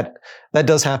 That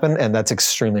does happen. And that's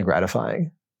extremely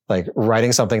gratifying. Like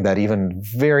writing something that even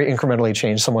very incrementally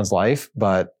changed someone's life,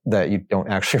 but that you don't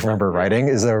actually remember writing,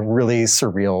 is a really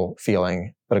surreal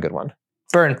feeling, but a good one.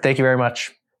 Byrne, thank you very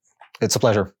much. It's a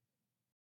pleasure.